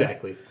effect.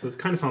 Exactly. Yeah. So it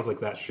kind of sounds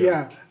like that show.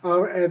 Yeah.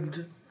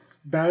 And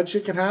bad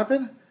shit can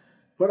happen,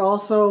 but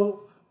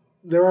also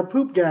there are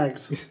poop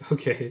gags.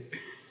 Okay.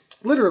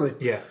 Literally.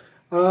 Yeah.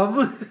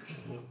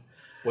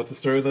 What's the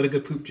story without a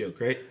good poop joke,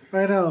 right?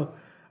 I know.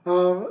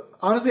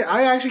 Honestly,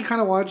 I actually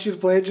kind of want you to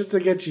play it just to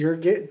gauge your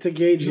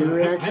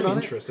reaction on it.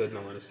 I'm interested in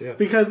all this, yeah.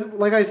 Because,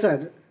 like I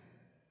said,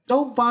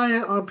 don't buy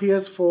it on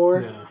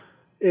PS4. No.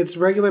 It's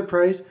regular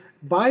price.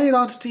 Buy it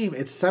on Steam.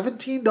 It's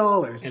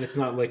 $17. And it's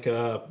not like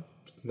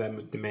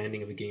that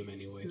demanding of a game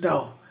anyway.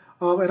 So.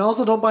 No. And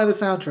also don't buy the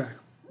soundtrack.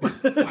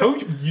 How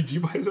would you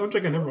buy the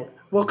soundtrack? I never.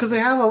 Well, because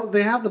they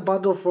have the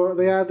bundle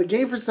they have the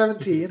game for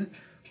 17,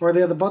 or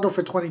they have the bundle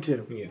for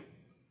 22. Yeah.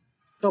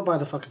 Don't buy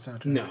the fucking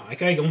soundtrack. No, I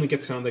only get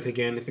the soundtrack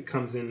again if it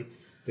comes in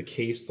the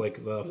case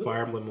like the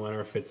Fire Emblem one, or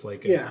if it's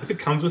like if it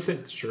comes with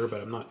it, sure. But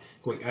I'm not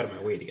going out of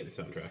my way to get the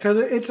soundtrack because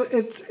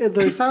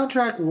the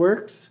soundtrack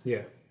works.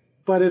 Yeah,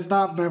 but it's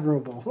not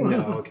memorable. No,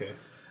 okay.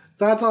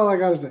 That's all I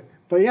gotta say.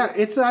 But yeah,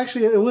 it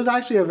was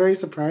actually a very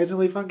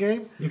surprisingly fun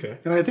game. Okay.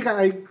 And I think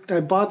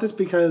I bought this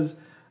because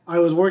I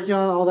was working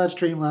on all that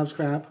Streamlabs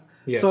crap.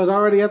 Yeah. So I was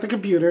already at the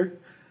computer,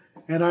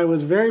 and I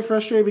was very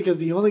frustrated because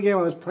the only game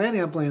I was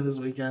planning on playing this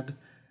weekend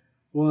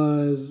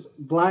was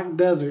Black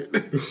Desert.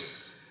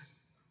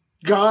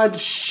 God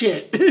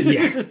shit.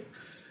 Yeah.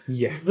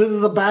 Yeah. This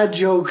is a bad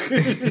joke.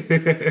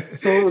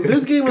 So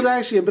this game was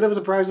actually a bit of a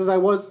surprise, as I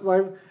was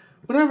like,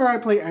 whenever I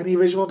play any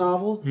visual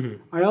novel,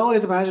 I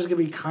always imagine it's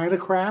going to be kind of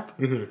crap.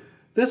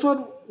 This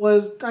one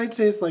was, I'd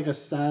say it's like a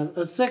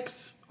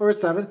 6 or a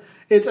 7.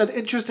 It's an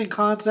interesting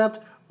concept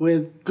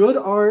with good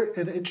art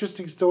and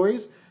interesting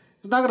stories.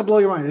 It's not going to blow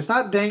your mind. It's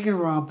not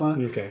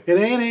Danganronpa. Okay. It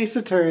ain't Ace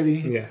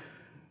Attorney. Yeah.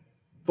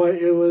 But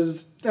it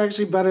was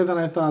actually better than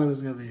I thought it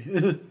was going to be.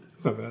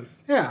 It's not bad.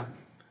 Yeah.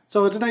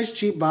 So it's a nice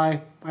cheap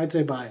buy. I'd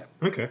say buy it.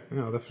 Okay.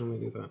 Yeah, I'll definitely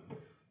do that.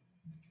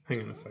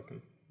 Hang on a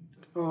second.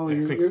 Oh,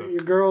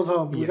 your girl's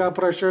home. We got to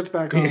put our shirts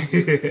back on.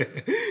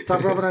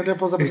 Stop rubbing our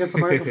nipples up against the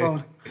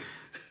microphone.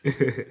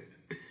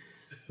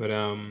 But,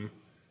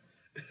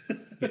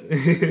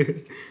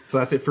 so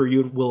that's it for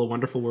you, Will, A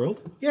Wonderful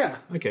World? Yeah.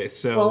 Okay,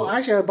 so... Well,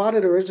 actually, I bought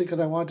it originally because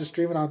I wanted to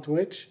stream it on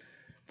Twitch.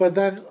 But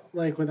then,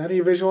 like with any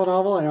visual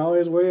novel, I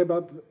always worry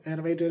about the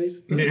anime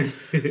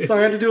titties. So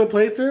I had to do a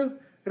playthrough.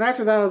 And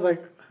after that, I was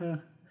like, huh.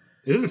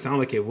 It doesn't sound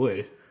like it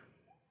would.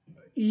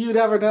 You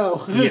never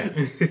know. Yeah.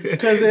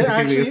 Because it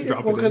actually...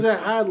 because it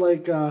had,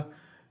 like,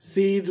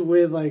 seeds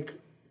with, like,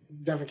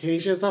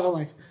 defecation and stuff. I'm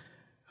like,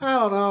 I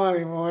don't know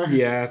anymore.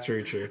 Yeah, that's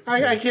very true.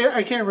 I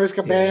can't risk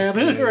a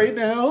ban right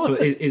now. So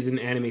it is an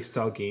anime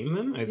style game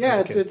then?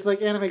 It's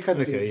like anime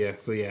cutscenes. Okay, yeah.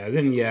 So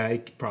yeah,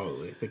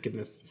 probably. Thank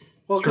goodness.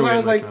 Well, because I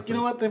was like, you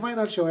know what? They might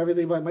not show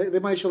everything, but they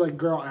might show like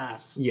girl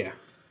ass. Yeah.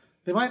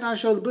 They might not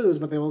show the boobs,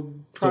 but they will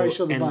probably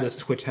show the butt. And does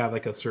Twitch have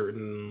like a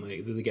certain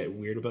do they get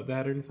weird about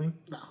that or anything?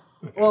 No.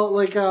 Okay. Well,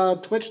 like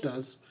Twitch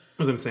does.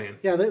 That's what I'm saying.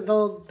 Yeah,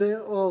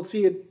 they'll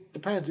see. It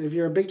depends. If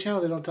you're a big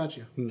channel, they don't touch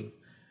you.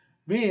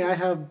 Me, I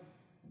have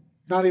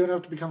not even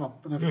enough to become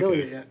an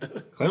affiliate yet.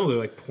 I know they're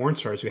like porn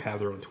stars who have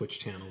their own Twitch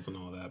channels and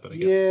all that, but I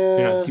guess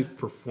they're not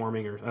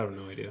performing or I have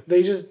no idea.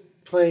 They just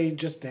play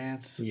Just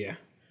Dance. Yeah.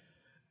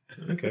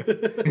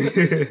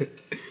 Okay.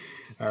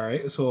 All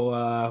right. So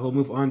we'll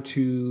move on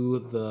to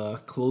the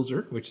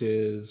closer, which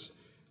is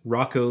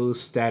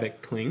Rocco's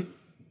Static Cling.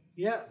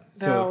 Yeah.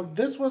 Now,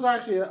 this was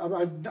actually...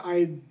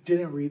 I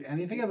didn't read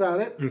anything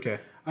about it. Okay.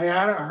 I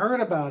hadn't heard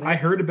about it. I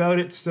heard about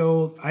it,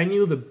 so I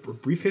knew the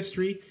brief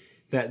history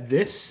that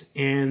this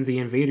and the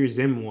Invader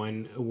Zim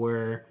one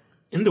were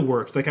in the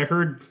works. Like, I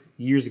heard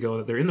years ago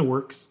that they're in the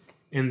works,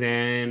 and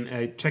then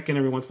I check in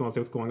every once in a while to see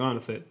what's going on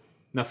with it.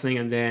 Nothing,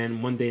 and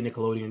then one day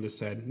Nickelodeon just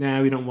said,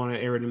 nah, we don't want to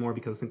air it anymore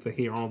because I think the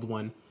Hey Arnold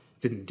one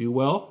didn't do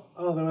well.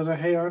 Oh, there was a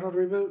Hey Arnold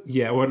reboot?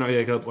 Yeah, or no,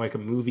 like a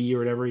movie or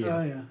whatever. Yeah.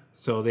 Oh, yeah.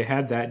 So they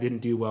had that, didn't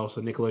do well,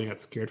 so Nickelodeon got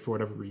scared for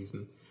whatever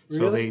reason.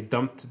 So Really? they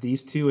dumped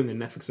these two, and then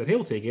Netflix said, hey,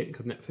 we'll take it,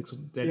 because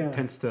Netflix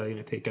tends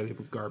to take other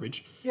people's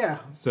garbage. Yeah.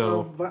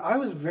 So, but I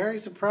was very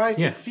surprised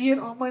to see it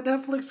on my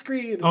Netflix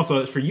screen.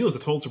 Also, for you, it was a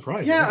total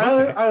surprise.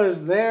 Yeah, I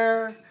was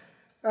there.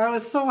 I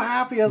was so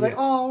happy. I was like,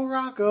 oh,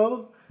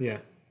 Rocco. Yeah.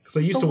 So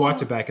I used to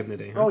watch it back in the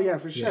day. Huh? Oh, yeah,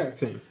 for sure. Yeah,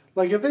 same.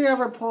 Like, if they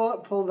ever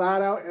pull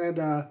that out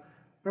and...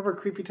 remember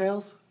Creepy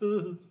Tales?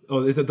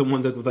 Oh, is it the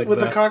one that with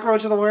the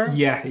cockroach and the worm?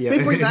 Yeah.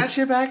 They bring that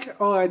shit back?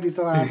 Oh, I'd be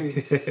so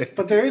happy.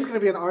 But there is going to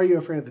be an Are You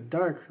Afraid of the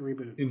Dark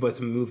reboot. But it's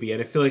a movie, and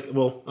I feel like, it's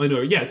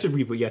a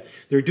reboot. Yeah,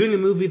 they're doing the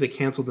movie. They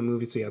canceled the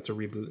movie, so yeah, it's a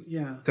reboot.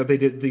 Yeah, because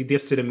they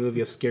just did a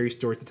movie of Scary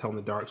Stories to Tell in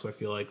the Dark. So I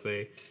feel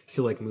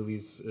like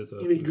movies is a.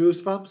 You mean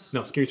Goosebumps?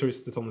 No, Scary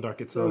Stories to Tell in the Dark.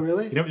 It's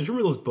really? You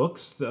remember those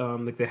books?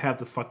 Like they have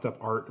the fucked up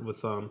art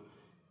with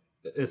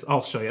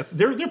I'll show you.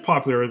 They're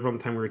popular around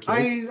the time we were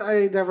kids.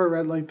 I never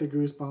read like the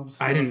Goosebumps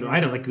stuff. I didn't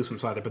like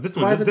Goosebumps either, but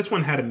this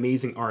one had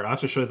amazing art. I'll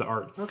have to show you the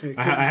art. Okay,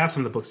 I have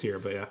some of the books here,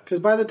 but yeah. Because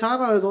by the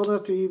time I was old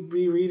enough to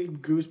be reading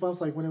Goosebumps,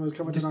 like when it was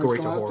coming to our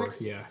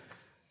scholastics, yeah,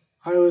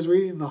 I was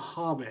reading The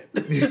Hobbit.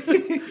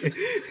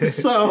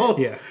 So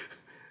yeah,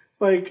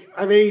 like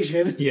I'm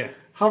Asian. Yeah.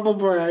 Humble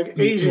brag,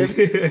 Asian.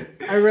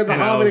 I read The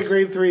Hobbit in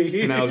grade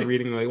 3. And I was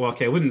reading I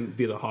wouldn't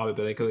be The Hobbit,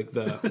 but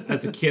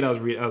as a kid, I was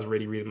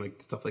already reading like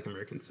stuff like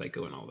American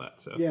Psycho and all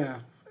that. So yeah.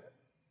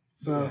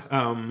 So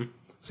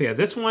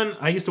this one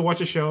I used to watch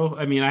a show.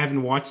 I mean, I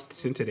haven't watched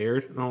since it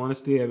aired. In all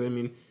honesty, I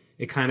mean,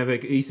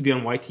 it used to be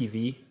on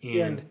YTV,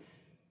 and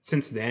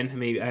since then,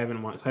 maybe I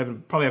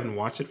probably haven't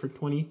watched it for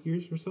 20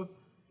 years or so.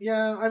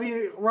 Yeah, I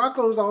mean,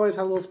 Rocco's always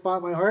had a little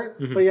spot in my heart,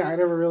 but yeah, I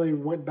never really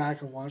went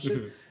back and watched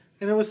it.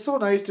 And it was so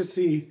nice to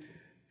see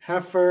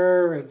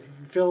Heifer and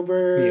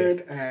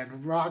Filbert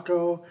and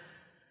Rocco.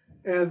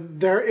 And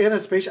they're in a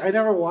spaceship. I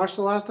never watched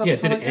the last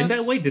episode. Yeah, did it end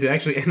that way? Did it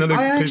actually end on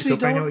I actually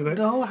don't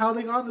know how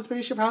they got in the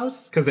spaceship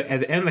house. Because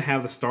at the end they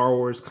have the Star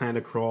Wars kind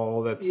of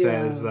crawl that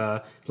says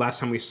last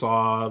time we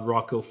saw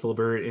Rocco,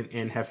 Filbert,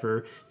 and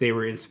Heifer, they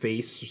were in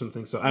space or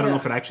something. So I don't know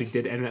if it actually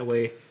did end that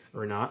way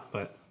or not.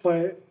 But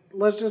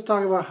let's just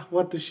talk about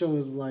what the show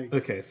is like.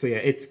 Okay, so yeah,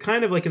 it's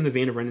kind of like in the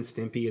vein of Ren and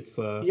Stimpy. It's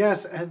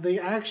yes, and they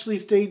actually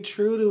stayed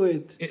true to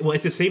it.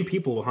 It's the same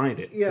people behind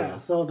it. Yeah,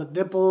 so the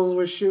nipples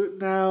were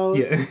shooting out.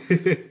 Yeah,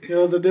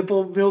 the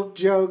nipple milk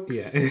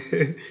jokes.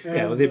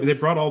 Yeah, they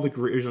brought all the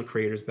original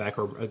creators back,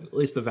 or at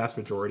least the vast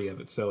majority of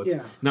it. So it's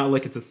not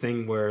like it's a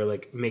thing where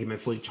like Mega Man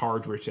Fully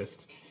Charged, where it's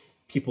just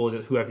people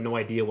who have no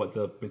idea what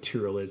the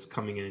material is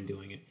coming in and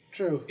doing it.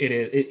 True. It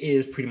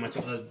is pretty much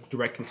a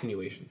direct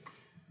continuation.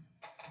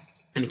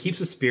 And it keeps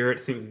the spirit,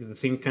 the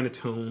same kind of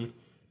tone,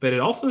 but it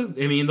also,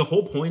 I mean, the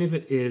whole point of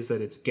it is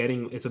that it's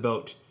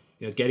about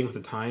getting with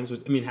the times.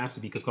 Which, I mean, it has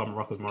to be because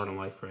Rocco's Modern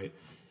Life, right?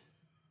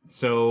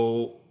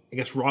 So I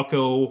guess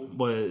Rocco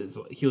was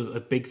a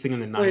big thing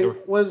in the 90s.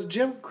 Wait, was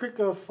Jim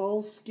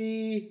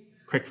Krikofalski?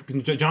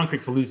 John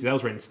Krikofaluzzi, that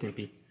was Ren and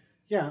Stimpy.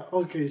 Yeah,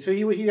 okay, so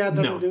he had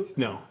nothing to do.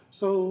 No.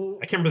 So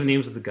I can't remember the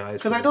names of the guys.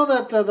 Because I know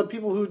that the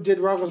people who did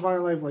Rocco's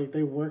Modern Life, like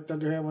they worked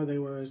under him, or they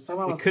were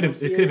somehow it could have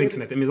been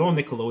connected. I mean, it was all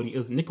Nickelodeon. It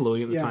was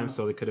Nickelodeon at the time,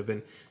 so they could have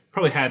been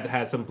probably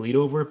had some bleed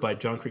over.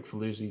 But John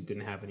Krikofaluzzi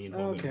didn't have any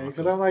involvement. Okay,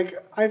 because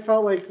I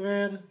felt like,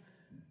 man,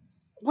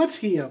 what's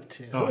he up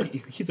to? Oh,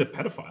 he's a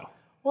pedophile.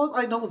 Well,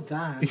 I know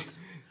that.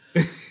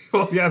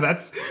 Well, yeah,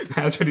 that's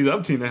what he's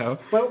up to now.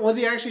 But was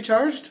he actually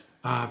charged?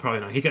 Probably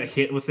not. He got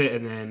hit with it,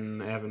 and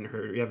then I haven't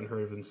heard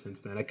of him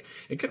since then. That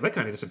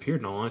kind of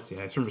disappeared. In all honesty,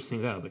 I remember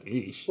seeing that. I was like,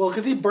 "Eesh." Well,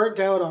 because he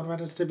burnt out on Ren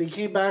and Stimpy. He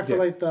came back for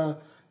like the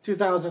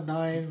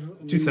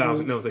 2009.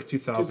 2000. No, it was like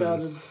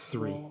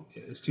 2003.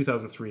 It was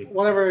 2003.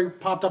 Whatever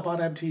popped up on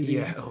MTV.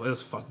 Yeah. Oh, it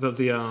was fucked.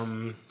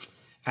 The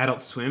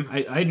Adult Swim.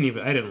 I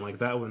didn't like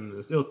that one. It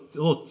was a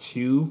little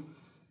too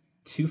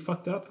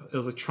fucked up. It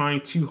was like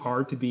trying too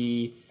hard to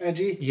be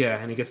edgy. Yeah,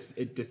 and I guess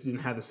it just didn't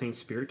have the same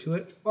spirit to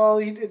it. Well,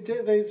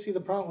 they see the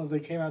problem was they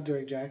came out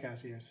during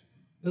Jackass years.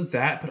 It was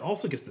that, but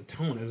also just the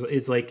tone.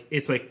 It's like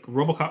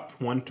RoboCop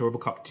 1 to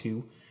RoboCop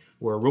 2,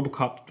 where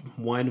RoboCop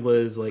 1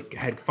 was like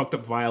had fucked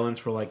up violence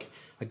for like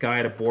a guy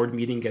at a board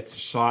meeting gets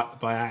shot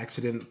by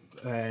accident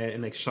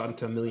and like shot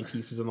into a million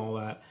pieces and all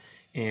that,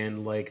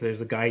 and like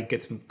there's a guy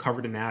gets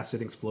covered in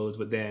acid, explodes,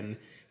 but then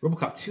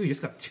RoboCop 2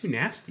 just got too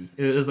nasty.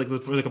 It was like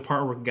a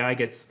part where a guy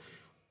gets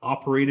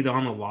operated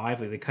on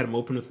alive, like they cut him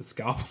open with a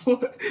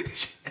scalpel.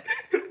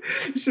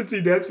 You should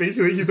see Dad's face.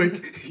 He's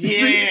like,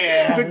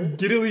 he's like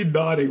giddily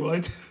nodding.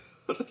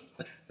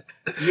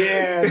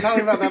 Yeah, tell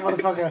me about that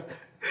motherfucker.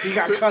 He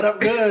got cut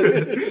up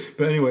good.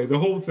 But anyway, the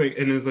whole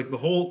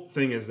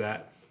thing is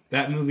that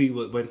movie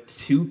went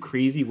too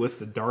crazy with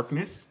the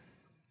darkness.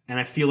 And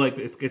I feel like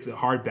it's a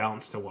hard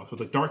balance to watch. With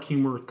like dark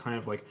humor, kind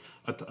of like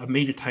a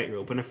major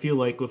tightrope. And I feel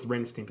like with Ren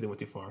and Stimpy, they went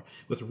too far.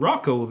 With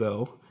Rocco,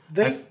 though,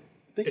 they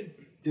did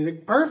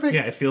it perfect.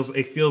 Yeah, it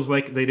feels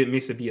like they didn't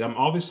miss a beat.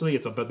 Obviously,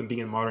 it's about them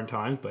being in modern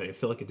times, but I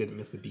feel like it didn't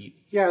miss a beat.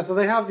 Yeah, so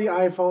they have the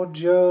iPhone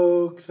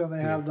jokes, and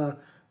they have the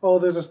oh,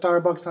 there's a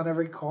Starbucks on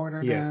every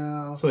corner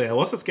now. So yeah,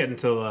 let's just get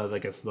into I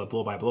guess the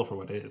blow by blow for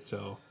what it is.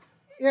 So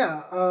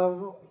yeah,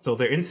 so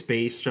they're in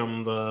space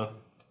from the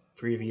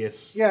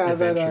previous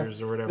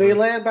adventures or whatever. They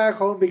land back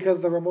home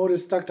because the remote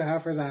is stuck to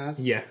Heifer's ass.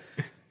 Yeah.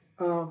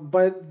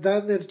 But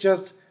then it's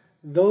just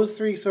those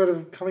three sort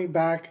of coming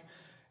back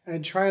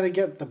and trying to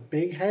get the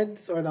Big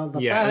Heads or the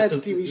Fat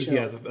Heads TV show.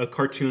 Yeah, a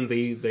cartoon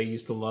they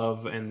used to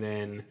love, and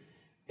then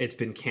it's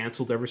been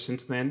canceled ever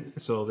since then.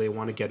 So they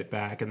want to get it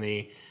back, and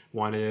they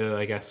want to,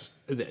 I guess.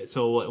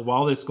 So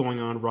while this is going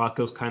on,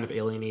 Rocco's kind of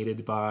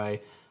alienated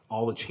by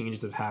all the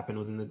changes that have happened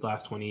within the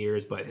last 20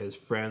 years, but his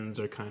friends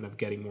are kind of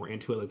getting more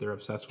into it. Like they're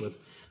obsessed with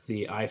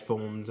the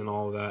iPhones and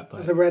all of that.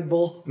 But the Red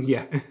Bull.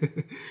 Yeah.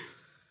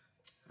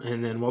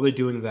 And then while they're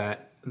doing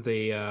that,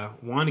 they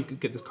want to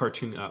get this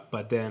cartoon up,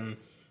 but then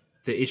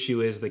the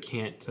issue is they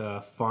can't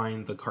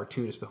find the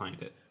cartoonist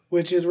behind it.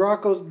 Which is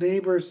Rocco's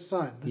neighbor's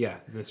son. Yeah,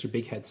 Mr.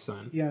 Big Head's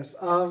son. Yes.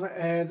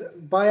 And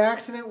by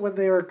accident, when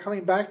they were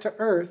coming back to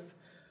Earth,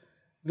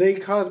 they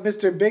caused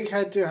Mr. Big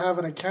Head to have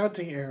an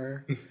accounting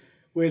error,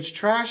 which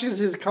trashes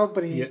his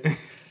company,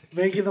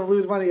 making them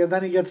lose money, and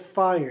then he gets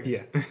fired.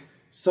 Yeah.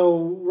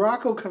 So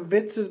Rocco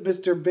convinces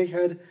Mr. Big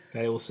Head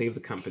that it will save the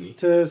company.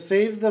 To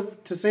save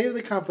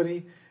the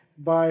company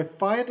by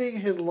finding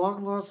his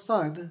long lost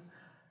son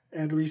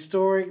and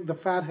restoring the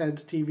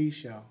Fatheads TV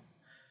show.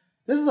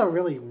 This is a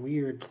really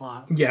weird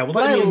plot. Yeah, well,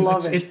 I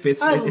love it. It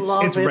fits.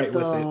 It's right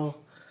though. with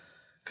it.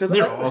 Because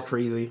they're all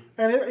crazy.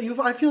 And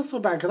I feel so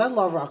bad because I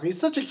love Rocco. He's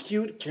such a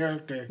cute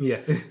character. Yeah.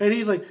 And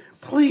he's like,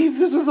 please,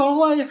 this is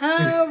all I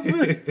have.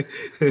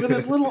 With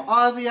his little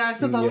Aussie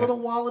accent, that little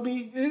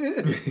wallaby.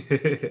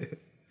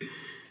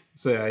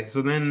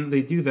 So then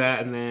they do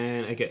that, and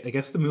then I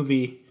guess the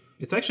movie,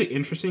 it's actually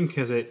interesting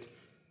because it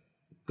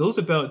goes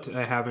about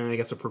having, I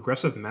guess, a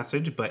progressive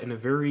message, but in a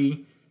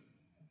very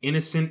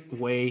innocent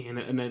way, and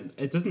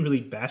it doesn't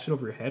really bash it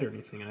over your head or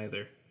anything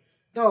either.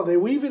 No, they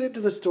weave it into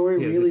the story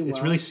really well.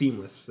 It's really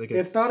seamless. Like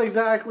it's not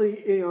exactly,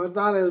 it's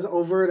not as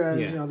overt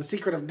as, The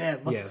Secret of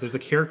Nim. Yeah, there's a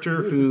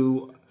character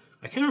who,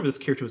 I can't remember if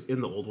this character was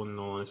in the old one, in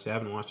all honesty. I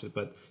haven't watched it,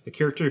 but the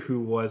character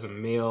who was a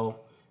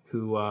male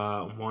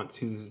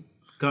who's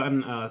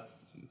gotten,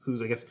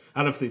 who's, I guess, I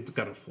don't know if they've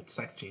got a full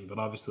sex change, but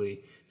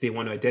obviously they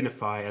want to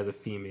identify as a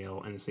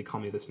female and say, call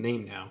me this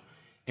name now.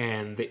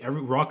 And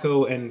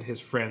Rocco and his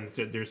friends,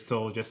 they're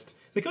still just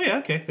like, oh yeah,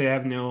 okay. They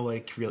have no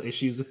real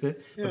issues with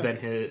it. Yeah.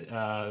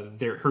 But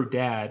then her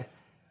dad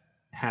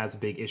has a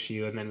big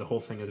issue, and then the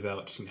whole thing is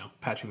about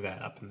patching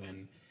that up. And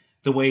then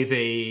the way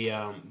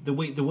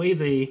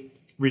they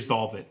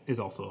resolve it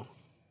is also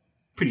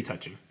pretty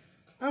touching.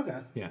 Okay.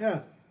 Yeah.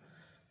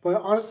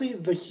 But honestly,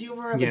 the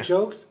humor and the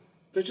jokes,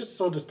 they're just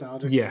so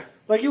nostalgic. Yeah.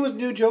 It was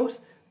new jokes,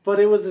 but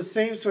it was the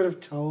same sort of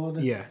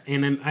tone. Yeah,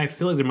 and I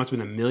feel like there must have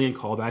been a million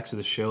callbacks to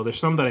the show. There's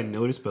some that I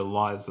noticed, but a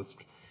lot is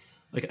just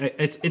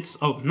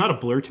it's not a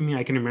blur to me.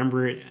 I can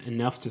remember it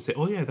enough to say,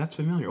 oh yeah, that's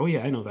familiar. Oh yeah,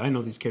 I know that. I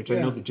know these characters.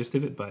 I know the gist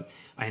of it, but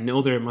I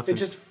know there must. It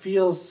just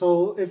feels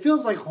so. It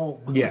feels like home.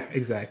 Yeah,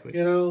 exactly.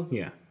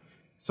 Yeah.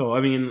 So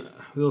I mean,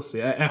 we'll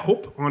see. I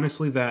hope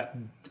honestly that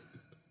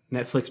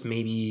Netflix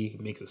maybe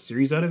makes a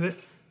series out of it.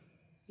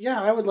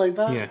 Yeah, I would like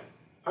that. Yeah.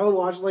 I would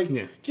watch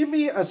give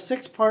me a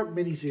 6-part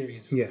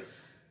miniseries. Yeah.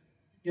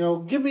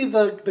 Give me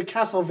the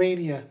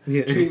Castlevania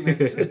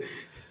treatment.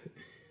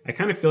 I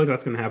kind of feel like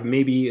that's going to happen.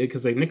 Maybe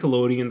because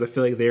Nickelodeon, I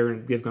feel like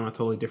they've gone a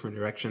totally different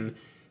direction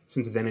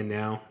since then and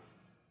now.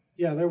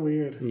 Yeah, they're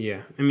weird.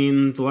 Yeah. I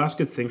mean, the last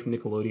good thing from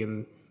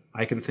Nickelodeon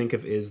I can think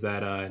of is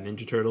that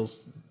Ninja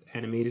Turtles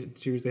animated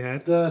series they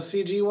had. The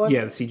CG one?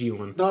 Yeah, the CG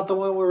one. Not the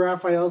one where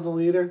Raphael's the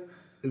leader?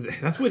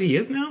 That's what he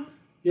is now?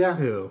 Yeah.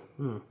 Ew.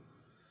 Oh.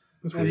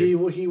 That's and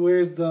he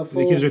wears the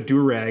full... Because of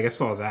do-rag, I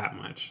saw that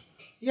much.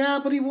 Yeah,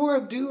 but he wore a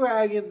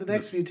do-rag in The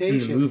Next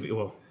Mutation. In the movie,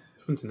 well,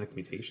 when's The Next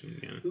Mutation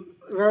again?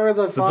 Remember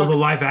the Fox? The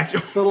live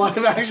action? The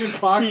live action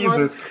Fox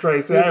Jesus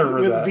Christ, I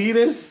remember that. With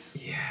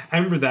Vetus? Yeah, I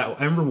remember that.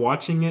 I remember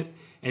watching it,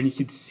 and you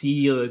could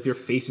see their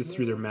faces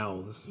through their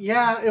mouths.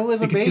 Yeah, it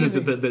was amazing.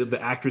 You could see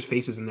the actors'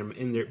 faces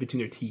in their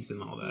between their teeth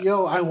and all that.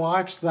 Yo, I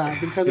watched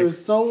that because it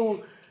was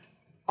so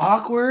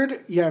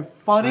awkward yet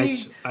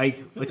funny.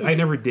 I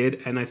never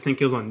did, and I think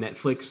it was on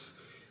Netflix.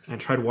 I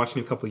tried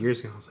watching it a couple of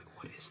years ago. I was like,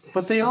 "What is this?"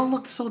 But they all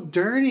looked so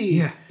dirty.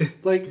 Yeah,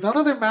 none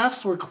of their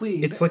masks were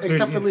clean.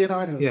 Except for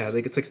Leonardo's. Yeah,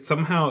 it's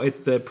somehow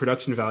the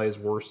production value is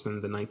worse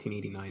than the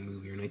 1989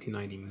 movie or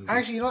 1990 movie.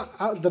 Actually,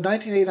 the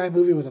 1989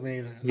 movie was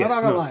amazing. Yeah, I'm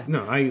not gonna lie.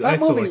 No, that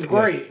movie's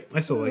great. Yeah, I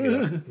still like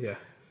it. Yeah.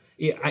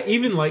 Yeah, I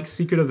even like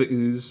Secret of the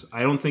Ooze.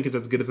 I don't think it's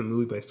as good as the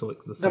movie, but I still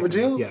like the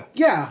second one.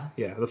 Yeah.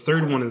 Yeah, the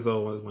third one is the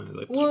one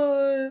like...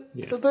 What?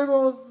 Yeah. The third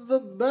one was the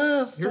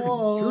best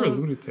one. You're a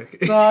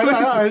lunatic. No,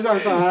 I'm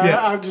sorry.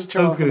 Yeah, I'm just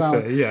joking. I was going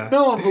to say, yeah.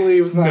 No one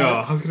believes that. No,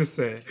 I was going to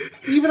say.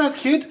 Even as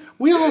kids,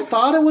 we all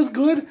thought it was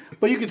good,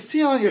 but you could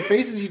see on your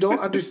faces you don't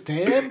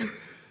understand.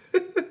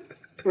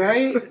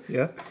 Right?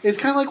 Yeah. It's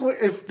kind of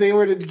like if they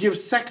were to give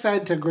sex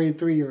ed to grade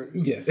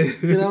 3-year-olds.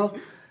 Yeah.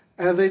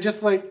 And they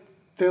just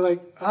they're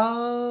like,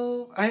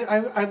 oh,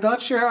 I'm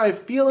not sure how I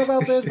feel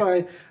about this,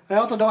 but I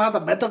also don't have the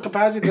mental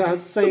capacity to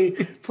say,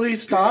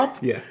 please stop.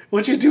 Yeah.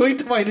 What you're doing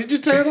to my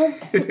Ninja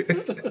Turtles?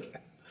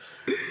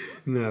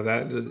 No,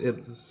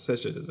 it's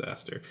such a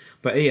disaster.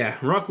 But yeah,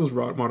 Rocco's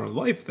Modern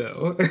Life,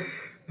 though.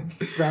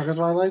 Rocco's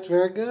Modern Life's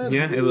very good.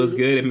 Yeah, it was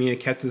good. I mean, it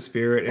kept the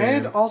spirit.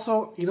 And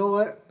also, you know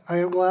what? I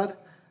am glad.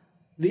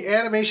 The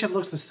animation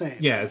looks the same.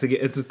 Yeah,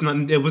 it's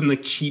not. It wasn't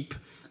like cheap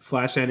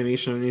Flash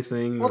animation or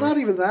anything. Well, not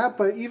even that,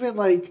 but even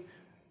like,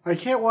 I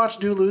can't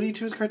watch new Looney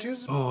Tunes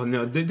cartoons. Oh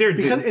no,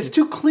 because it's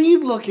too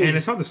clean looking, and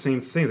it's not the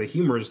same thing. The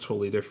humor is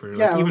totally different.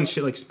 Yeah, like even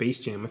shit like Space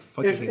Jam. I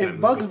fucking hate that movie.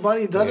 If Bugs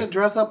Bunny doesn't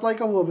dress up like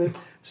a woman,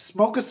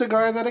 smoke a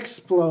cigar that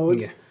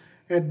explodes,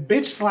 and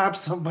bitch slap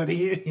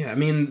somebody. Yeah, I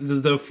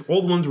mean the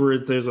old ones were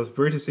there's a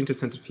very distinctive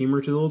sense of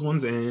humor to the old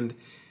ones, and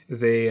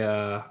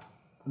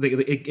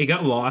it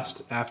got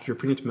lost after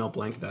pretty much Mel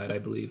Blanc died, I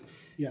believe.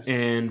 Yes.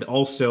 And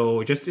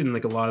also, just in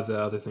like a lot of the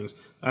other things,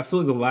 I feel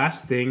like the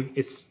last thing,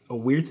 it's a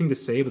weird thing to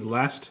say, but the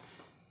last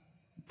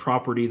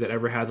property that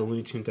ever had the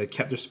Looney Tunes that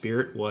kept their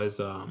spirit was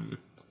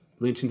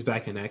Looney Tunes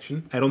Back in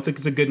Action. I don't think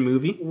it's a good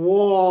movie.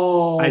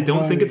 Whoa. I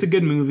don't think it's a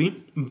good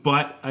movie,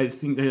 but I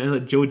think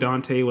Joe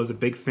Dante was a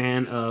big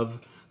fan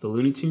of the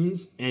Looney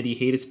Tunes, and he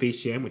hated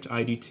Space Jam, which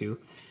I do too.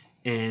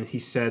 And he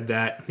said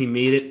that he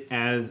made it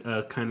as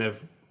a kind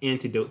of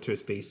antidote to a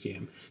Space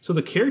Jam. So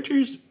the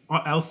characters,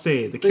 I'll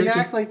say, the characters... They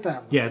act like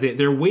that. Yeah,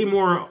 they're way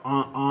more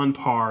on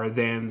par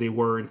than they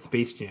were in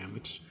Space Jam,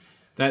 which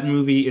that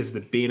movie is the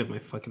bane of my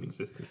fucking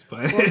existence.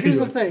 But well, here's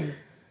the thing.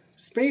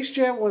 Space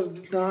Jam was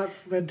not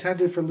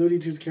intended for Looney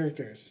Tunes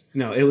characters.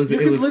 No, it was... You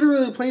could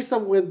literally replace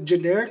them with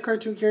generic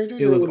cartoon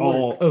characters. It was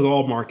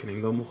all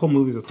marketing. The whole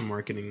movie was just a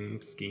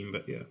marketing scheme,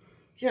 but yeah.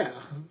 Yeah,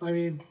 I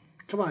mean,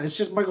 come on. It's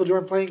just Michael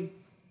Jordan playing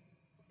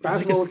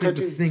basketball with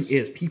cartoons. The thing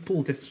is,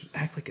 people just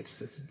act like it's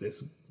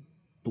this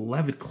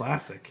beloved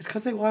classic. It's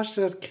because they watched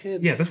it as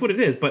kids. Yeah, that's what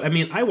it is. But I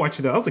mean, I watched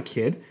it. I was a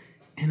kid,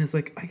 and it's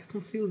like I just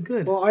don't see it was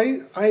good. Well,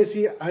 I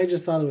see. I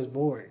just thought it was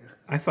boring.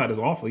 I thought it was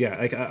awful. Yeah,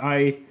 like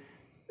I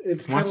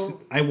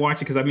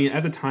watched it because I mean,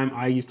 at the time,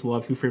 I used to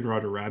love Who Framed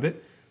Roger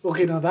Rabbit.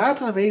 Okay, now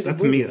that's an amazing.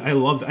 That's amazing. I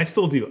love. I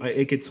still do.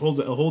 It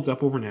holds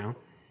up over now.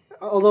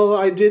 Although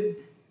I did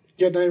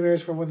get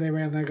nightmares from when they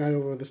ran that guy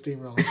over with a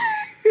steamroller.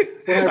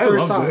 When I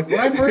first saw it. When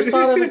I first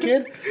saw it as a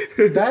kid,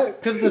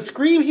 because the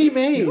scream he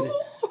made.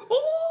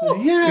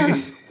 Yeah.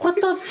 What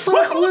the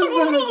fuck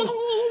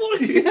was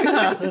that?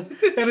 Yeah.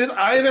 And his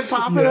eyes are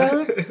popping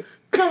out.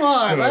 Come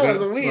on. That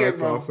was weird,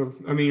 that's bro.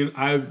 Awesome. I mean,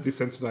 I was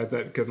desensitized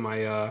that because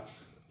my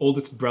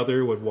oldest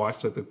brother would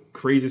watch like the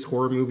craziest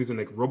horror movies and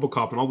like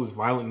RoboCop and all those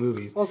violent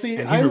movies. Well, see,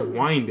 and he would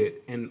rewind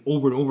it and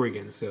over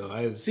again.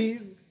 So see,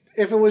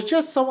 if it was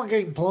just someone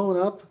getting blown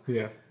up,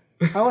 yeah,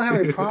 I wouldn't have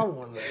any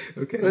problem with it.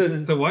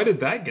 Okay, so why did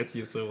that get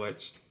you so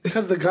much?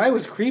 Because the guy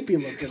was creepy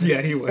looking.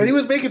 Yeah, he was. And he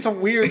was making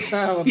some weird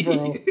sounds,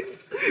 bro.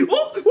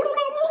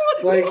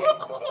 Like,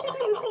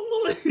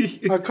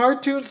 a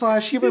cartoon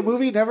 / human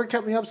movie never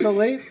kept me up so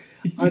late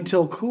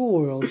until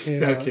Cool World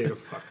came out. Okay,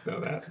 fuck, no,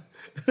 that's...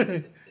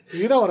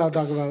 You know what I'm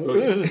talking about.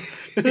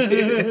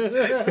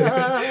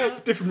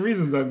 Different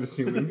reasons, I'm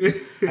assuming.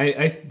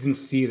 I didn't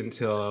see it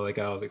until like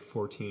I was like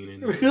 14.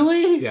 And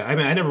really? Yeah, I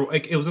mean, I never.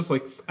 Like, it was just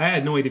like I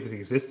had no idea of its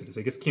existence.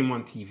 It just came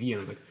on TV,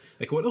 and I was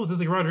like what? Oh, this is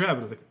like Roger Rabbit.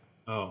 I was like,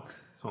 oh,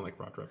 it's not like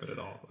Roger Rabbit at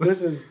all.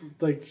 This is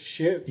like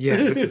shit. Yeah,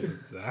 this is a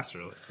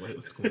disaster. Like,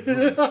 what's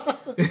going on?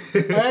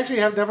 I actually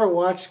have never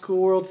watched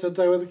Cool World since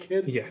I was a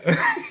kid. Yeah.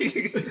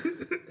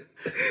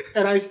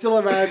 And I still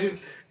imagine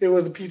it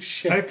was a piece of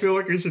shit. I feel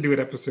like we should do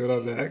an episode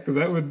on that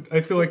because I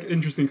feel like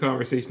interesting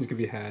conversations could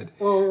be had.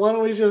 Well, why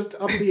don't we just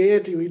up the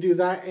ante? We do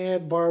that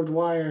and barbed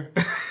wire.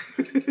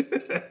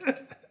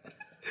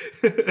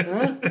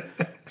 Huh?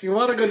 If you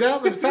want to go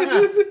down this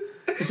path.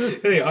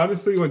 Hey,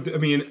 honestly,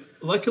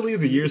 luckily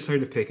the year's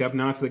starting to pick up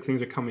now. I feel like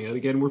things are coming out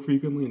again more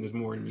frequently and there's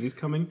more news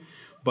coming.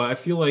 But I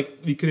feel like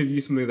we could have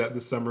used something like that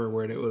this summer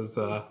when it was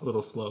a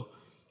little slow.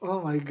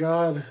 Oh my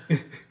god.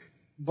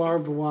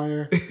 Barbed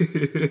wire.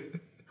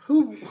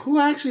 Who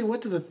actually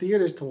went to the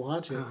theaters to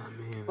watch it? Oh,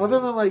 man. Other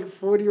than like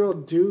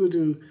 40-year-old dudes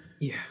who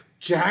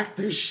jacked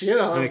their shit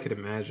up. I could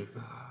imagine.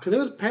 Because it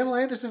was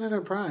Pamela Anderson in her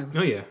prime.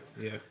 Oh, yeah.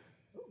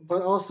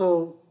 But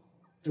also,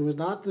 it was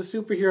not the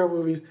superhero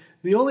movies.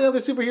 The only other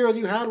superheroes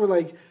you had were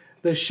like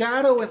The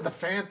Shadow and The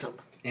Phantom.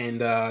 And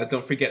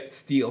don't forget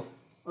Steel.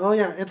 Oh,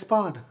 yeah, and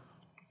Spawn.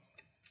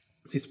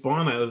 See,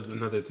 Spawn was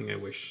another thing I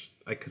wish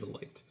I could have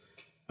liked.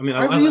 I mean,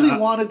 I really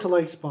wanted to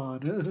like Spawn.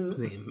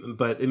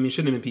 But, I mean, it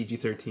shouldn't have been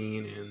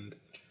PG-13, and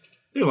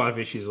there are a lot of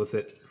issues with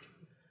it.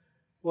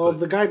 Well,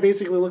 the guy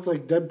basically looked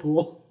like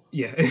Deadpool.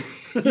 Yeah.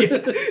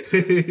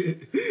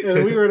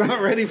 And we were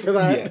not ready for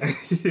that.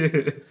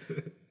 Yeah.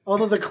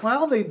 Although the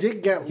clown they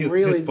did get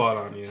really... spot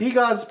on, yeah. He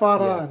got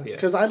spot on.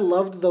 Because I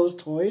loved those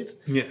toys.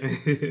 Yeah.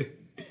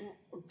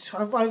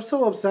 I'm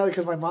so upset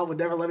because my mom would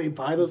never let me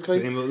buy those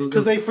toys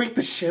because they freaked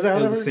the shit out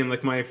of her. It was the same.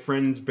 Like my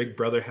friend's big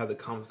brother had the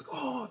comics. Like,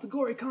 oh, it's a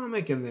gory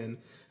comic, and then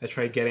I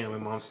tried getting it. On my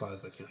mom's side, I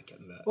was like, you're not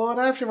getting that. Well,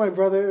 and after my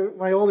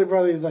older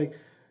brother, he's like,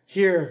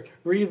 here,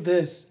 read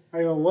this.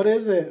 I go, what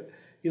is it?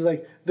 He's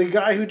like, the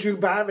guy who drew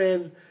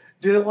Batman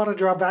didn't want to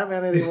draw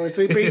Batman anymore,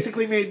 so he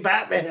basically made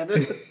Batman.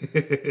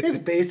 It's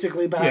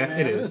basically Batman.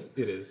 Yeah, it is.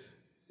 It is.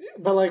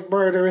 But like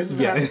murderous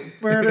Batman.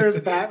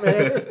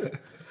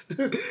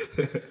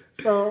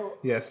 So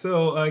yeah,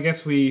 so I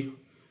guess we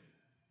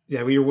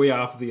were way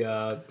off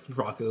the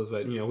Rocco's,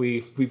 but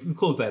we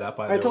closed that up.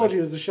 I told you it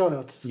was the show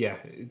notes. Yeah,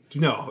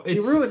 no,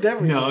 you ruined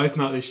everything. No, it's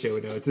not the show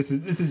notes. This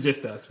is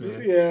just us,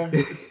 man. Yeah,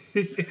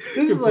 this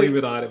is like blame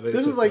it on it. But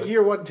this is like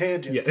year one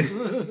tangents. Yes.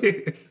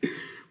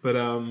 But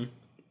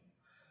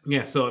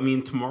yeah. So I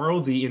mean,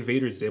 tomorrow the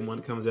Invader Zim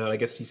one comes out. I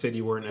guess you said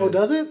you weren't. Oh,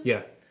 does it?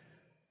 Yeah.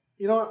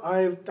 You know,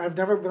 I've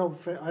never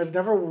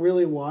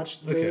really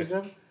watched Invader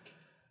Zim.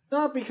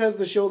 Not because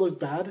the show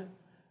looked bad.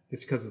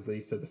 It's because of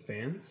the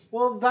fans?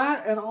 Well,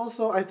 that, and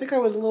also, I think I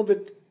was a little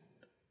bit,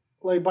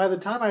 like, by the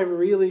time I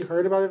really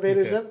heard about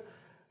Invader Zim,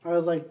 I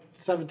was, like,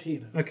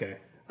 17. Okay.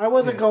 I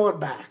wasn't going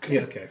back.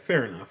 Yeah, okay,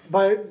 fair enough.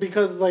 But,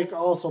 because, like,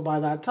 also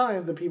by that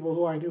time, the people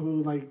who I knew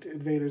who liked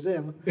Invader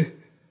Zim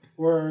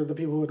were the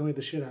people who annoyed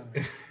the shit out of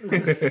me.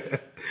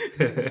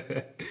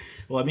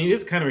 Well, I mean,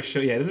 it's kind of a show,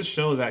 it is a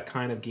show that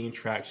kind of gained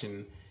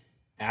traction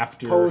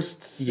after...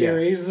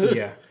 Post-series.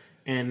 Yeah.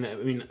 And, I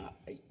mean...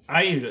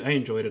 I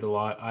enjoyed it a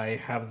lot. I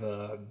have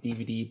the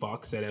DVD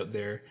box set out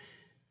there,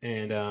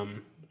 and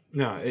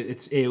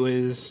it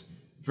was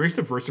very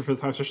subversive for the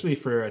time, especially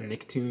for a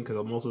Nicktoon,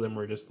 because most of them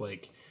were just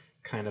like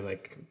kind of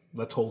like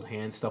let's hold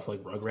hands stuff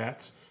like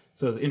Rugrats.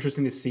 So it's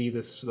interesting to see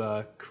this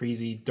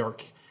crazy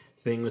dark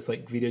thing with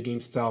like video game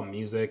style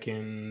music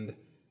and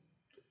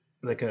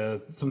like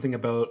something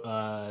about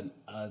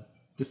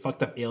the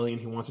fucked up alien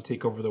who wants to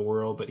take over the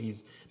world, but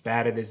he's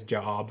bad at his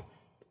job.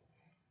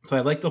 So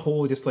I liked the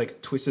whole just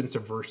like twisted and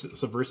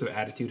subversive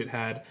attitude it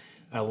had.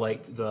 I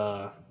liked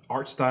the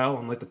art style,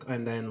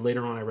 and then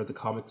later on I read the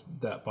comics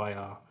that by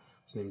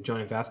what's his name,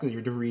 Johnny Vasquez. You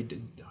ever read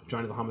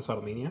Johnny the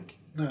Homicidal Maniac?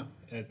 No.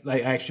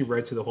 I actually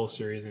read through the whole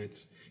series, and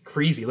it's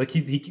crazy. Like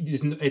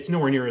it's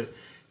nowhere near as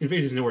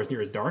Invasion is nowhere near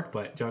as dark,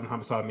 but Johnny the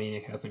Homicidal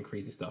Maniac has some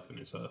crazy stuff in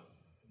it. So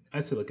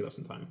I'd say look it up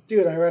sometime.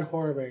 Dude, I read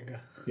horror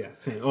manga. Yeah,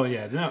 same. Oh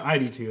yeah, no, I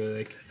do too.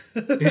 Like,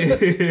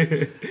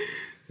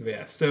 so,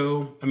 yeah.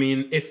 So I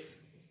mean, if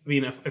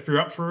you're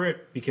up for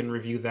it, we can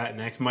review that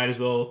next. Might as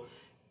well,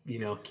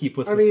 keep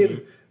with the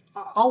theme.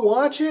 I'll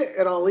watch it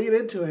and I'll lead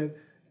into it,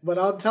 but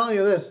I'll tell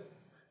you this.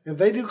 If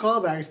they do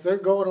callbacks, they're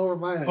going over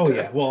my head. Oh,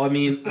 yeah. Well, I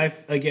mean,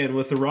 again,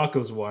 with the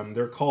Rocco's one,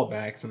 they're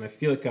callbacks, and I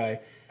feel like I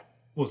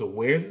was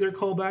aware that they're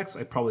callbacks.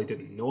 I probably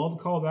didn't know all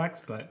the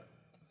callbacks, but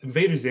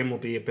Invader Zim will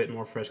be a bit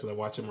more fresh because I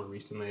watched it more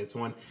recently. It's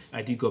one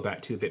I do go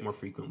back to a bit more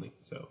frequently,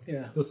 so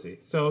yeah, we'll see.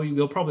 So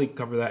we'll probably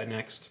cover that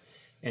next.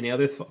 Any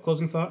other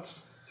closing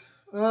thoughts?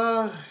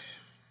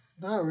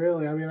 Not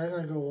really. I mean, I'm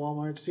going to go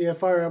Walmart to see if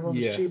Fire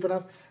Emblem's cheap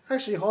enough.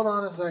 Actually, hold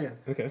on a second.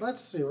 Okay.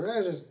 Let's see. We're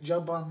going to just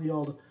jump on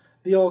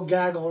the old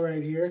gaggle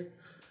right here.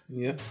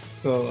 Yeah.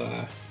 So,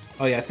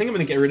 I think I'm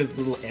going to get rid of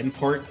the little end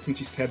part since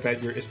you said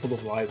that it's full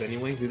of lies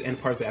anyway. The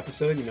end part of the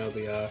episode,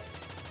 the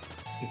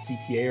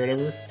CTA or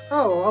whatever.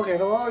 Oh, okay.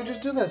 Well, I'll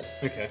just do this.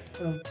 Okay.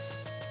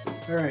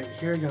 All right,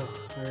 here we go.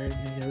 All right,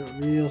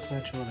 get real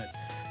sensual with it.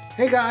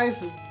 Hey,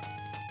 guys.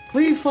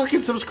 Please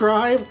fucking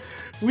subscribe.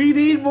 We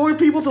need more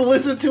people to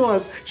listen to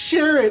us.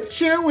 Share it.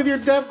 Share it with your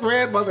deaf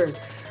grandmother.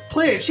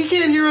 Play it. She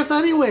can't hear us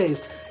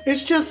anyways.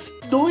 It's just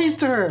noise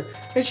to her.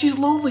 And she's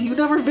lonely. You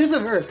never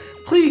visit her.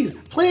 Please,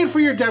 play it for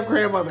your deaf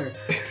grandmother.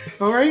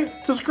 All right?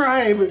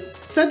 Subscribe.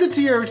 Send it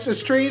to your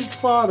estranged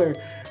father.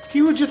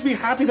 He would just be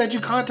happy that you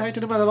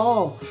contacted him at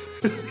all.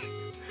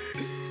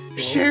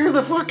 Share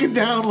the fucking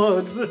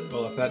downloads.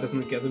 Well, if that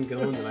doesn't get them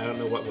going, then I don't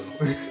know what will.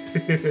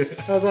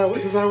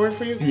 Does that work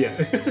for you? Yeah.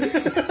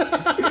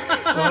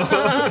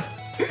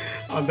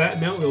 On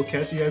that note, we'll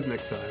catch you guys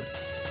next time.